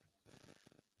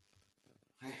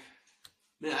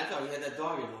 Man, I thought he had that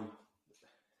dog in him.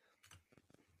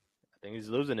 I think he's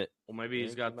losing it. Well, maybe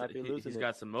he's got he's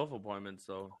got some MILF appointments.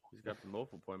 So he's got the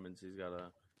MILF appointments. He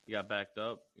got backed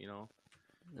up. You know,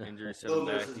 injury set him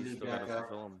back. He's still got to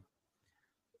fulfill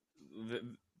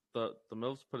them. The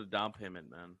MILFs put a down payment,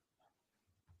 man.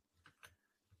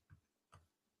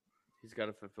 He's got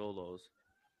to fulfill those.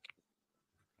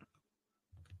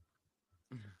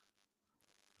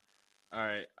 All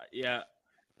right, yeah.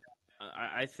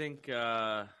 I think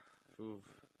I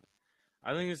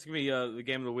think this is gonna be the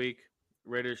game of the week.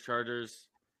 Raiders Chargers.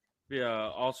 Be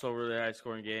also a really high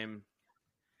scoring game.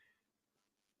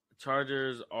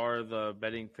 Chargers are the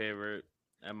betting favorite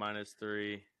at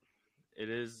 -3. It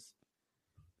is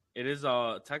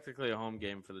technically a home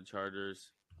game for the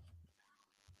Chargers.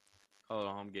 Call it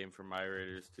a home game for my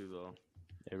Raiders too, though.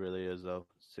 It really is, though.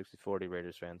 60-40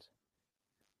 Raiders fans.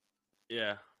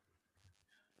 Yeah.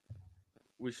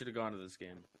 We should have gone to this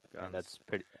game. And that's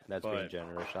being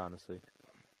generous, honestly.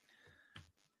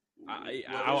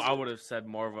 I would have said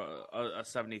more of a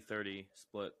 70-30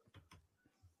 split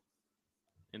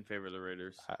in favor of the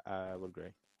Raiders. I would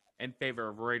agree. In favor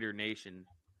of Raider Nation.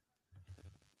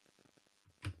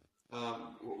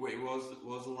 Wait, what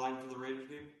was the line for the Raiders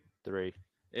game? 3.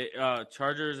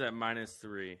 Chargers at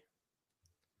 -3.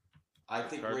 I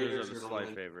think Chargers Raiders are the are slight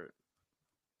win. favorite.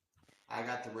 I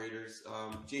got the Raiders.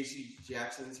 J.C.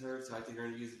 Jackson's hurt, so I think they're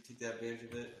going to take that advantage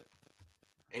of it.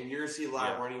 And you're going to see a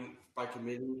lot of running by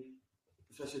committee,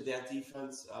 especially that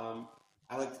defense. I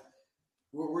like.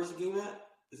 Where's the game at?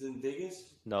 Is it in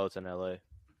Vegas? No, it's in LA.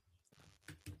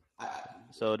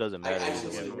 So it doesn't matter either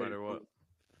way. No matter what.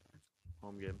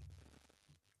 Home game.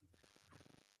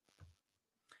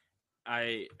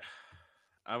 I've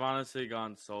honestly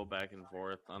gone so back and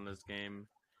forth on this game.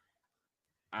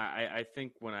 I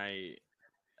think when I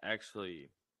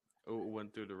actually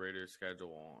went through the Raiders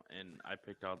schedule and I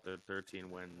picked out their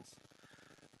 13 wins,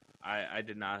 I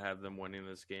did not have them winning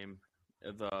this game.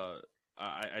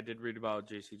 I did read about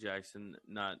J.C. Jackson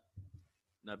not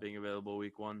being available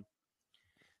week 1.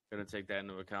 Going to take that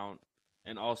into account.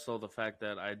 And also the fact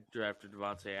that I drafted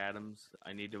Devontae Adams.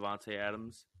 I need Devontae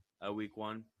Adams week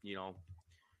 1. You know,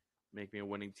 make me a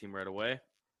winning team right away.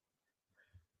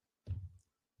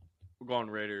 We're going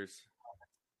Raiders.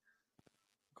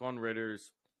 Going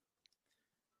Raiders.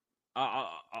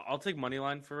 I'll take money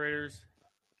line for Raiders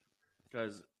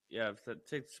because if that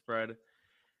take the spread,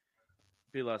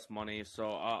 be less money.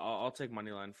 So I'll take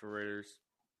money line for Raiders.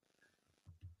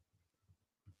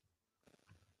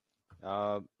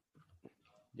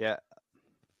 Yeah,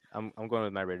 I'm going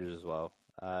with my Raiders as well.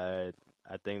 I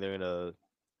think they're gonna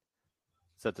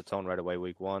set the tone right away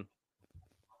week 1,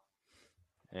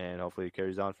 and hopefully it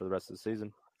carries on for the rest of the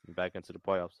season and back into the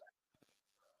playoffs.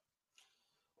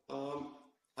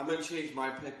 I'm gonna change my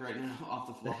pick right now off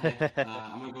the fly.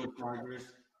 I'm gonna go with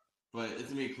Chargers, but it's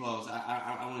gonna be close.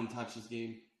 I wouldn't touch this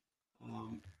game.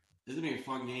 It's gonna be a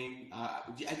fun game.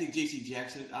 I think J.C.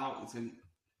 Jackson out. It's gonna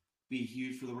be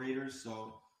huge for the Raiders.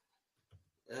 So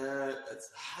that's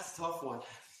a tough one.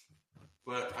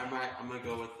 But I'm gonna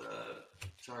go with the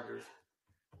Chargers.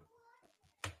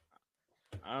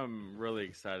 I'm really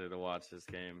excited to watch this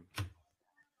game.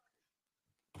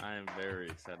 I am very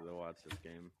excited to watch this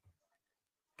game.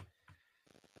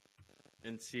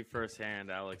 And see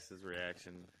firsthand Alex's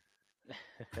reaction.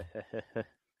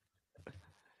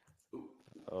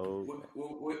 Oh.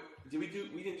 What did we do?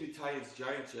 We didn't do Titans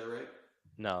Giants yet, right?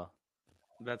 No.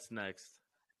 That's next.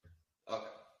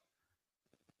 Okay.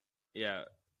 Yeah.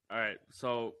 All right.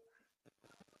 So,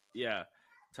 yeah,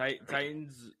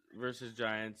 Titans versus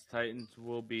Giants. Titans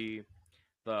will be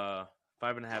the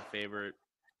 5.5 favorite.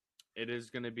 It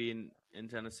is going to be in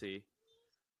Tennessee.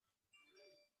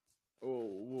 Oh,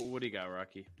 what do you got,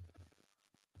 Rocky?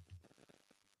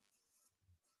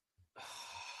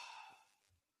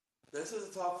 This is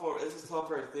a top 4. This is tough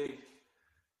for I think.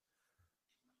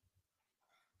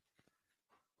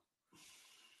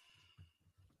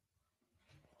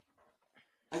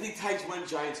 I think Titans win,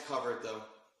 Giants cover it though.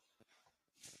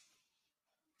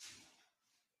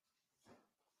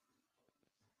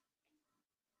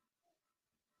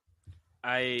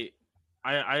 I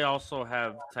also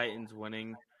have Titans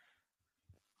winning.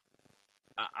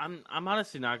 I'm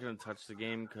honestly not going to touch the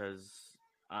game because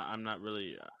I don't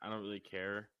really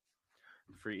care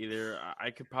for either. I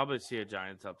could probably see a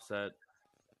Giants upset.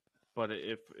 But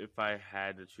if I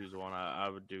had to choose one, I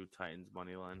would do Titans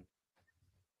money line.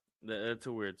 That's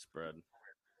a weird spread.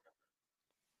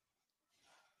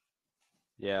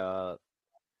 Yeah,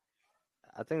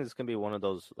 I think it's gonna be one of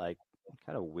those like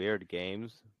kind of weird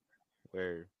games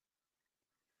where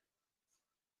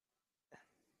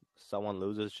someone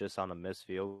loses just on a missed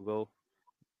field goal.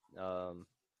 Um,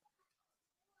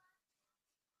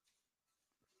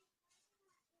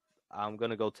 I'm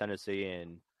gonna go Tennessee,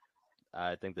 and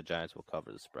I think the Giants will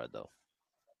cover the spread though.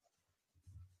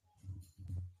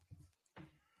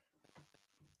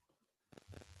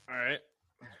 All right.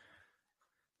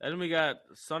 Then we got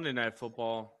Sunday night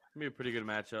football. Gonna be a pretty good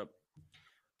matchup.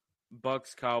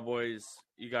 Bucks Cowboys.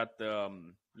 You got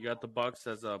the Bucks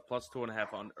as a plus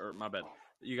 2.5 on, or my bad.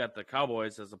 You got the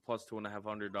Cowboys as a plus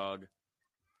 2.5 underdog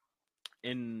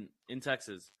in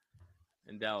Texas,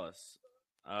 in Dallas.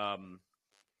 I'm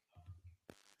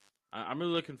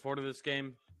really looking forward to this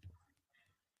game.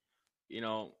 You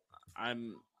know,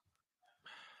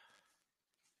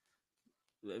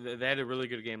 they had a really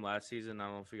good game last season. I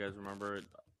don't know if you guys remember it.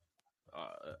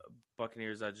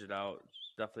 Buccaneers edged it out.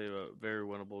 Definitely a very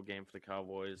winnable game for the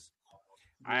Cowboys.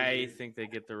 I think they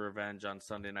get their revenge on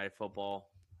Sunday Night Football.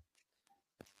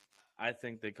 I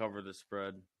think they cover the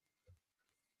spread.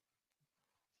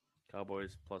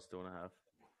 Cowboys plus 2.5.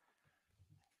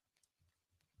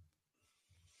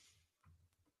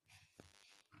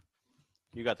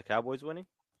 You got the Cowboys winning?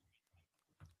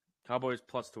 Cowboys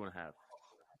plus 2.5.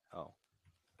 Oh.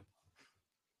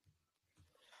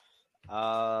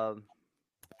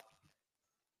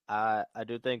 I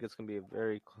do think it's gonna be a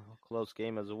very close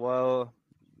game as well,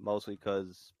 mostly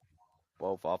because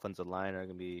both offensive line are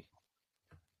gonna be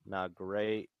not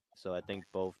great. So I think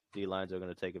both D lines are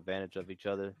gonna take advantage of each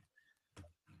other.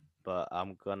 But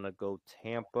I'm gonna go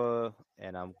Tampa,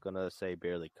 and I'm gonna say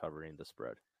barely covering the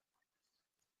spread.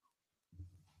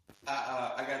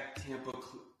 I got Tampa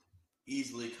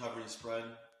easily covering the spread.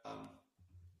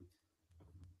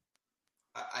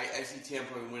 I see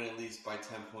Tampa win at least by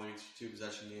 10 points,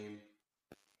 2-possession game.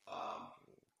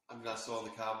 I'm not sold on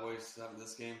the Cowboys having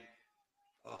this game.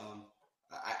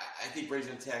 I think Brady's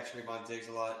going to attack Trayvon Diggs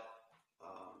a lot.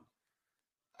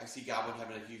 I see Godwin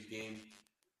having a huge game.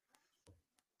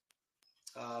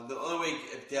 The only way,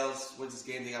 if Dallas wins this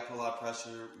game, they got to put a lot of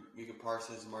pressure. Micah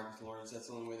Parsons and Marcus Lawrence. That's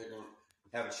the only way they're going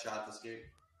to have a shot this game.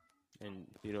 And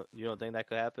you don't think that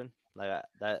could happen? Like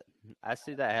that, I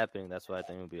see that happening. That's why I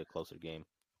think it'll be a closer game.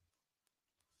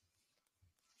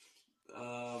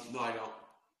 No, I don't.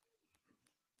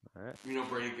 All right. You know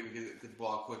Brady can get the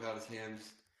ball quick out of his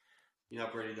hands. You know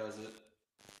how Brady does it.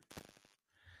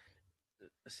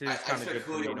 See, it's kind of good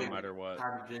for me no matter what.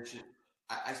 I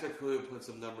expect Julio to put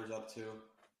some numbers up too.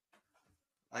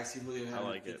 I see Julio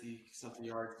having 50-something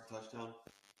yards for touchdown.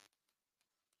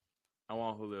 I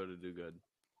want Julio to do good.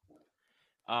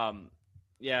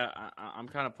 Yeah, I'm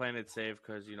kind of playing it safe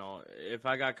because, you know, if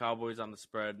I got Cowboys on the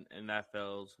spread and that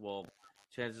fails, well,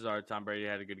 chances are Tom Brady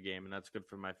had a good game, and that's good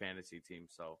for my fantasy team.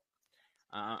 So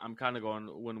I'm kind of going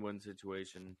win-win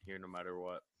situation here no matter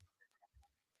what.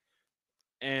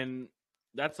 And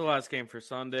that's the last game for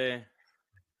Sunday.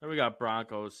 Then we got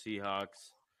Broncos,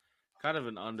 Seahawks. Kind of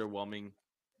an underwhelming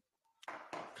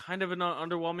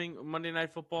Monday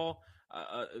Night Football.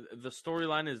 The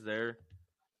storyline is there.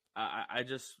 I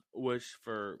just wish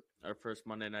for our first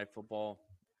Monday Night Football,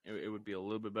 it would be a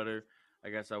little bit better. I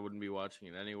guess I wouldn't be watching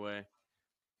it anyway.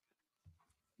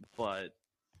 But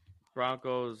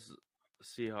Broncos,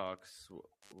 Seahawks.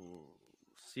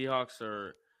 Seahawks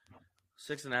are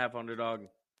 6.5 underdog.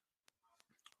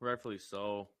 Rightfully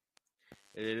so.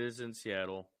 It is in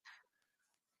Seattle.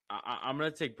 I'm going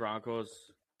to take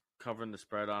Broncos covering the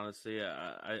spread, honestly.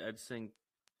 I just think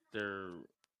they're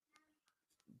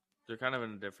kind of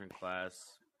in a different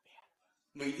class.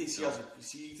 No, you think Seattle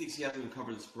can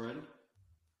cover the spread?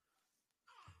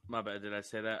 My bad. Did I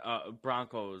say that?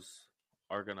 Broncos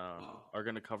are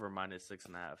gonna cover minus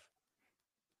 6.5.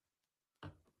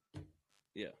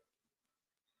 Yeah.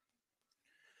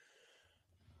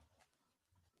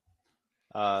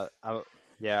 I'm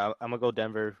gonna go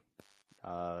Denver,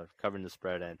 covering the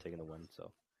spread and taking the win.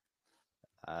 So,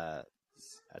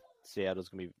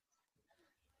 Seattle's not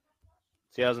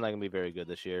gonna be very good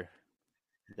this year.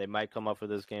 They might come up for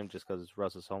this game just because it's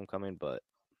Russ's homecoming, but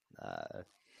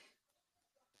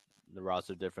the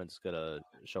roster difference is gonna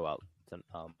show out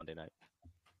Monday night.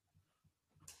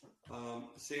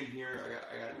 Same here.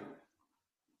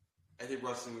 I think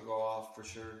Russ will go off for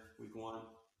sure week 1.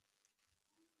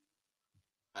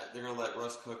 They're gonna let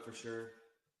Russ cook for sure.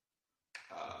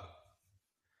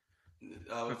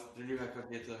 Their new head coach,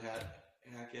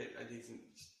 Hackett, I think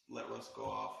he's let Russ go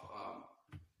off.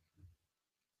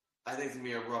 I think it's going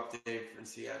to be a rough day in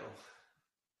Seattle.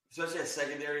 Especially at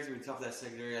secondary. It's going to be tough that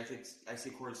secondary. I see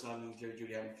Corey Sutton and Jerry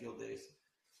Jeudy having field days.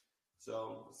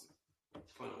 So, it's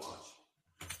fun to watch.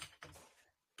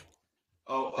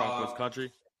 Oh, Broncos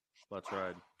country. Let's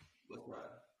ride. Let's ride.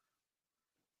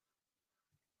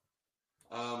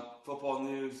 Football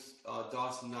news.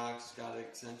 Dawson Knox got an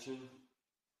extension.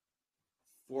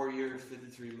 4 years,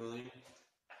 $53 million.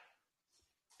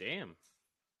 Damn.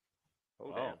 Oh,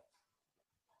 Wow. damn.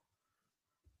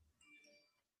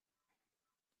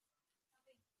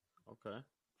 Okay.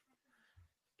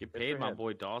 Get Good paid, for my him.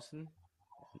 boy Dawson.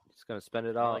 He's going to spend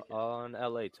it I all like it. on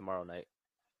LA tomorrow night.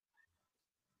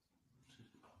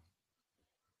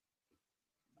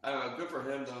 I don't know. Good for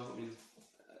him, though. I mean,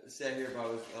 sad here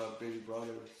about his baby brother.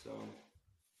 So,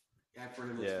 yeah, for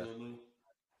him, his Yeah. family.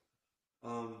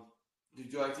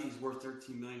 Do I think he's worth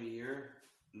 $13 million a year?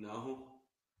 No.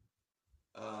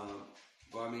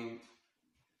 But I mean,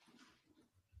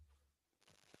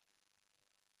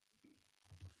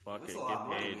 Fuck that's it. a lot Get of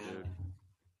money, paid, man.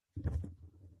 dude.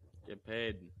 Get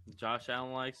paid. Josh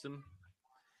Allen likes him.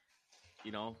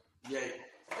 You know, Yeah,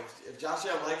 if Josh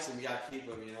Allen likes him, you gotta keep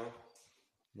him. You know.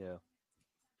 Yeah.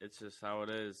 it's just how it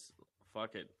is.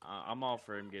 Fuck it. I'm all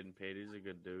for him getting paid. He's a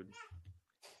good dude.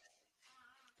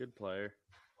 Good player.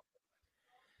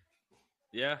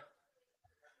 Yeah.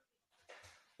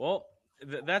 Well,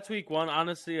 that's week one.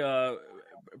 Honestly,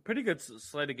 pretty good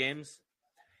slate of games.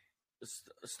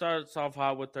 Starts off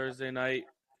hot with Thursday night.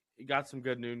 You got some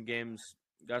good noon games.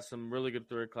 Got some really good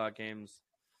 3 o'clock games.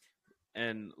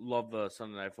 And love the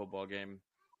Sunday night football game.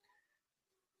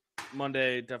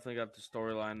 Monday definitely got the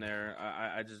storyline there.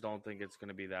 I just don't think it's going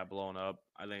to be that blown up.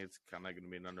 I think it's kind of going to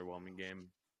be an underwhelming game.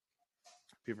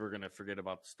 People are going to forget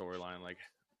about the storyline like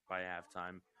by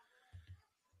halftime.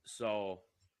 So,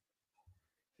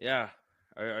 yeah,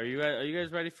 are you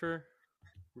guys ready for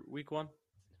week one?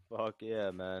 Fuck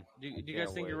yeah, man. Do you guys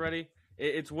Can't think you're wait. ready?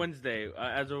 It's Wednesday.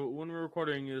 When we're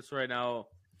recording this right now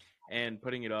and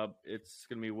putting it up, it's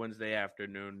gonna be Wednesday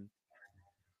afternoon.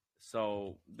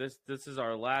 So this is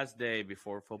our last day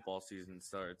before football season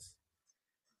starts.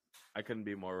 I couldn't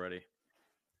be more ready.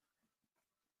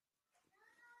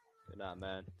 Nah,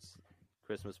 man. It's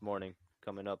Christmas morning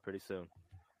coming up pretty soon.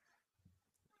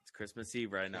 It's Christmas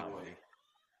Eve right now, Can't buddy. wait.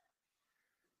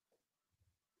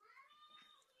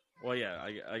 Well, yeah,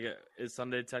 I get. Is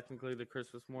Sunday technically the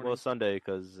Christmas morning? Well, Sunday,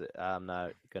 because I'm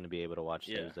not going to be able to watch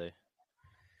Yeah. Thursday.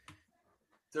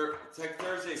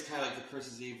 Thursday is kind of like the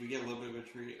Christmas Eve. We get a little bit of a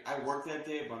treat. I work that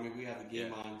day, but I mean, we have the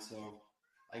game on, so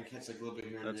I can catch like a little bit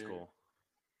here and That's there. cool.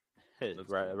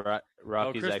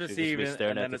 Rocky's Christmas actually Eve just be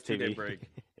staring and at then this a 2-day TV. break.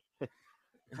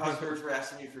 Customers were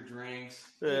asking me for drinks.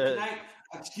 Hey, can I?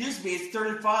 Excuse me, it's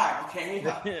 35. Okay.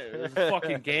 There's a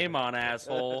fucking game on,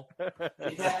 asshole.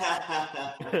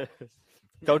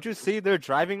 Don't you see they're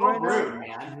driving So right rude,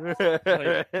 now? man.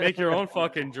 Like, make your own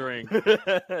fucking drink.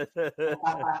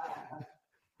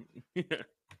 You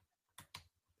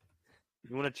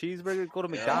want a cheeseburger? Go to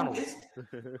McDonald's.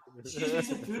 Excuse me, is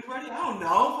the food ready? I don't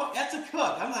know. Fuck, that's a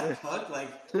cook. I'm not a cook. Like,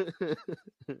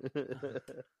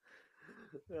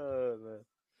 Oh, man.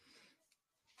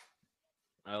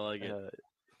 I like it.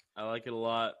 I like it a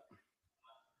lot.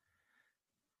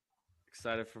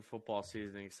 Excited for football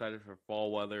season. Excited for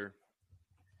fall weather.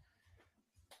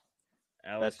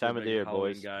 Alex, Best time you're a of the big year,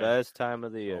 Halloween boys. guy. Best time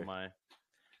of the Oh year. my!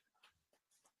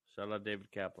 Shout out David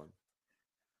Kaplan.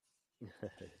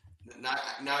 now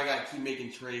I gotta keep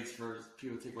making trades for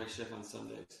people to take my shift on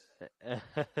Sundays.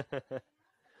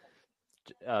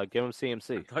 Give him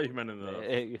CMC. I thought you meant in the.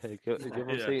 Give him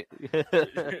Yeah. C.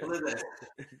 Look at this.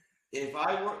 If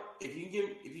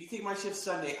you take my shift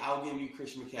Sunday, I'll give you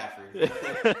Christian McCaffrey.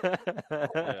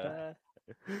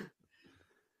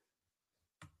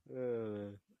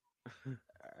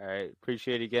 All right.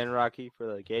 Appreciate it again, Rocky, for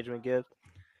the engagement gift.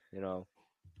 Well,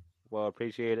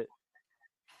 appreciate it.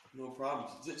 No problem.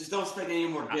 Just don't expect any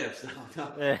more gifts.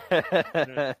 No.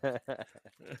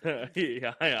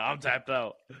 Yeah, I'm tapped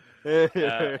out.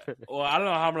 Well, I don't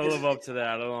know how I'm gonna live up to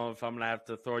that. I don't know if I'm gonna have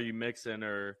to throw you Mixon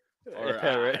or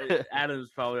Yeah, right. Adam's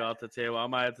probably off the table. I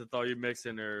might have to throw you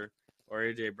Mixon or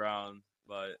AJ Brown,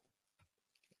 but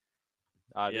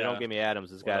If you Yeah. don't give me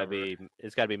Adams, it's gotta be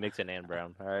Mixon and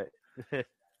Brown. All right.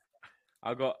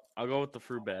 I'll go with the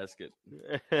fruit basket.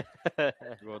 I'll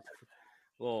go with the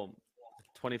little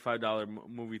 $25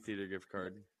 movie theater gift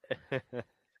card.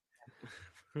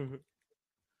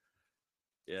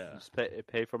 Yeah, Just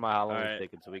pay for my Halloween All right.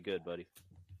 tickets. We good, buddy.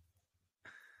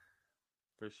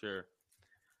 for sure.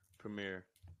 Premiere,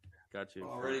 got you.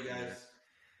 Alrighty, Premiere. guys.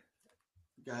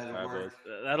 Go ahead and All right, work.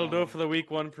 boys. That'll do it for the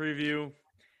week 1 preview.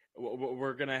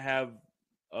 We're gonna have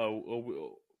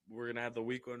we're gonna have the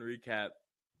week 1 recap.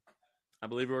 I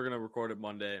believe we're gonna record it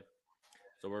Monday,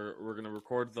 so we're gonna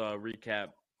record the recap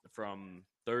from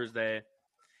Thursday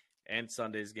and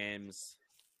Sunday's games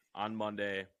on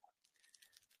Monday.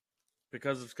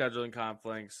 Because of scheduling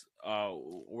conflicts,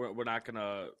 we're not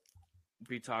gonna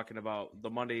be talking about the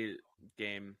Monday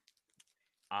game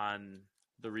on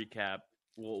the recap.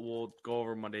 We'll go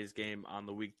over Monday's game on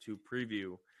the week 2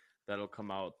 preview that'll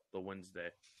come out the Wednesday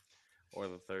or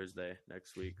the Thursday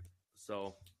next week.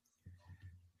 So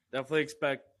definitely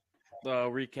expect the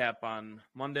recap on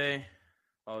Monday,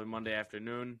 probably Monday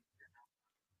afternoon,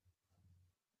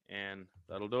 and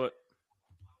that'll do it.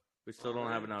 We still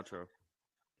don't have an outro.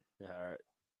 All right.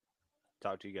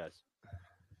 Talk to you guys.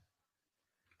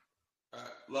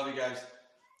 Love you guys.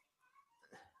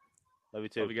 Love you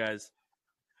too. Love you guys.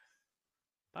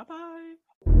 Bye-bye.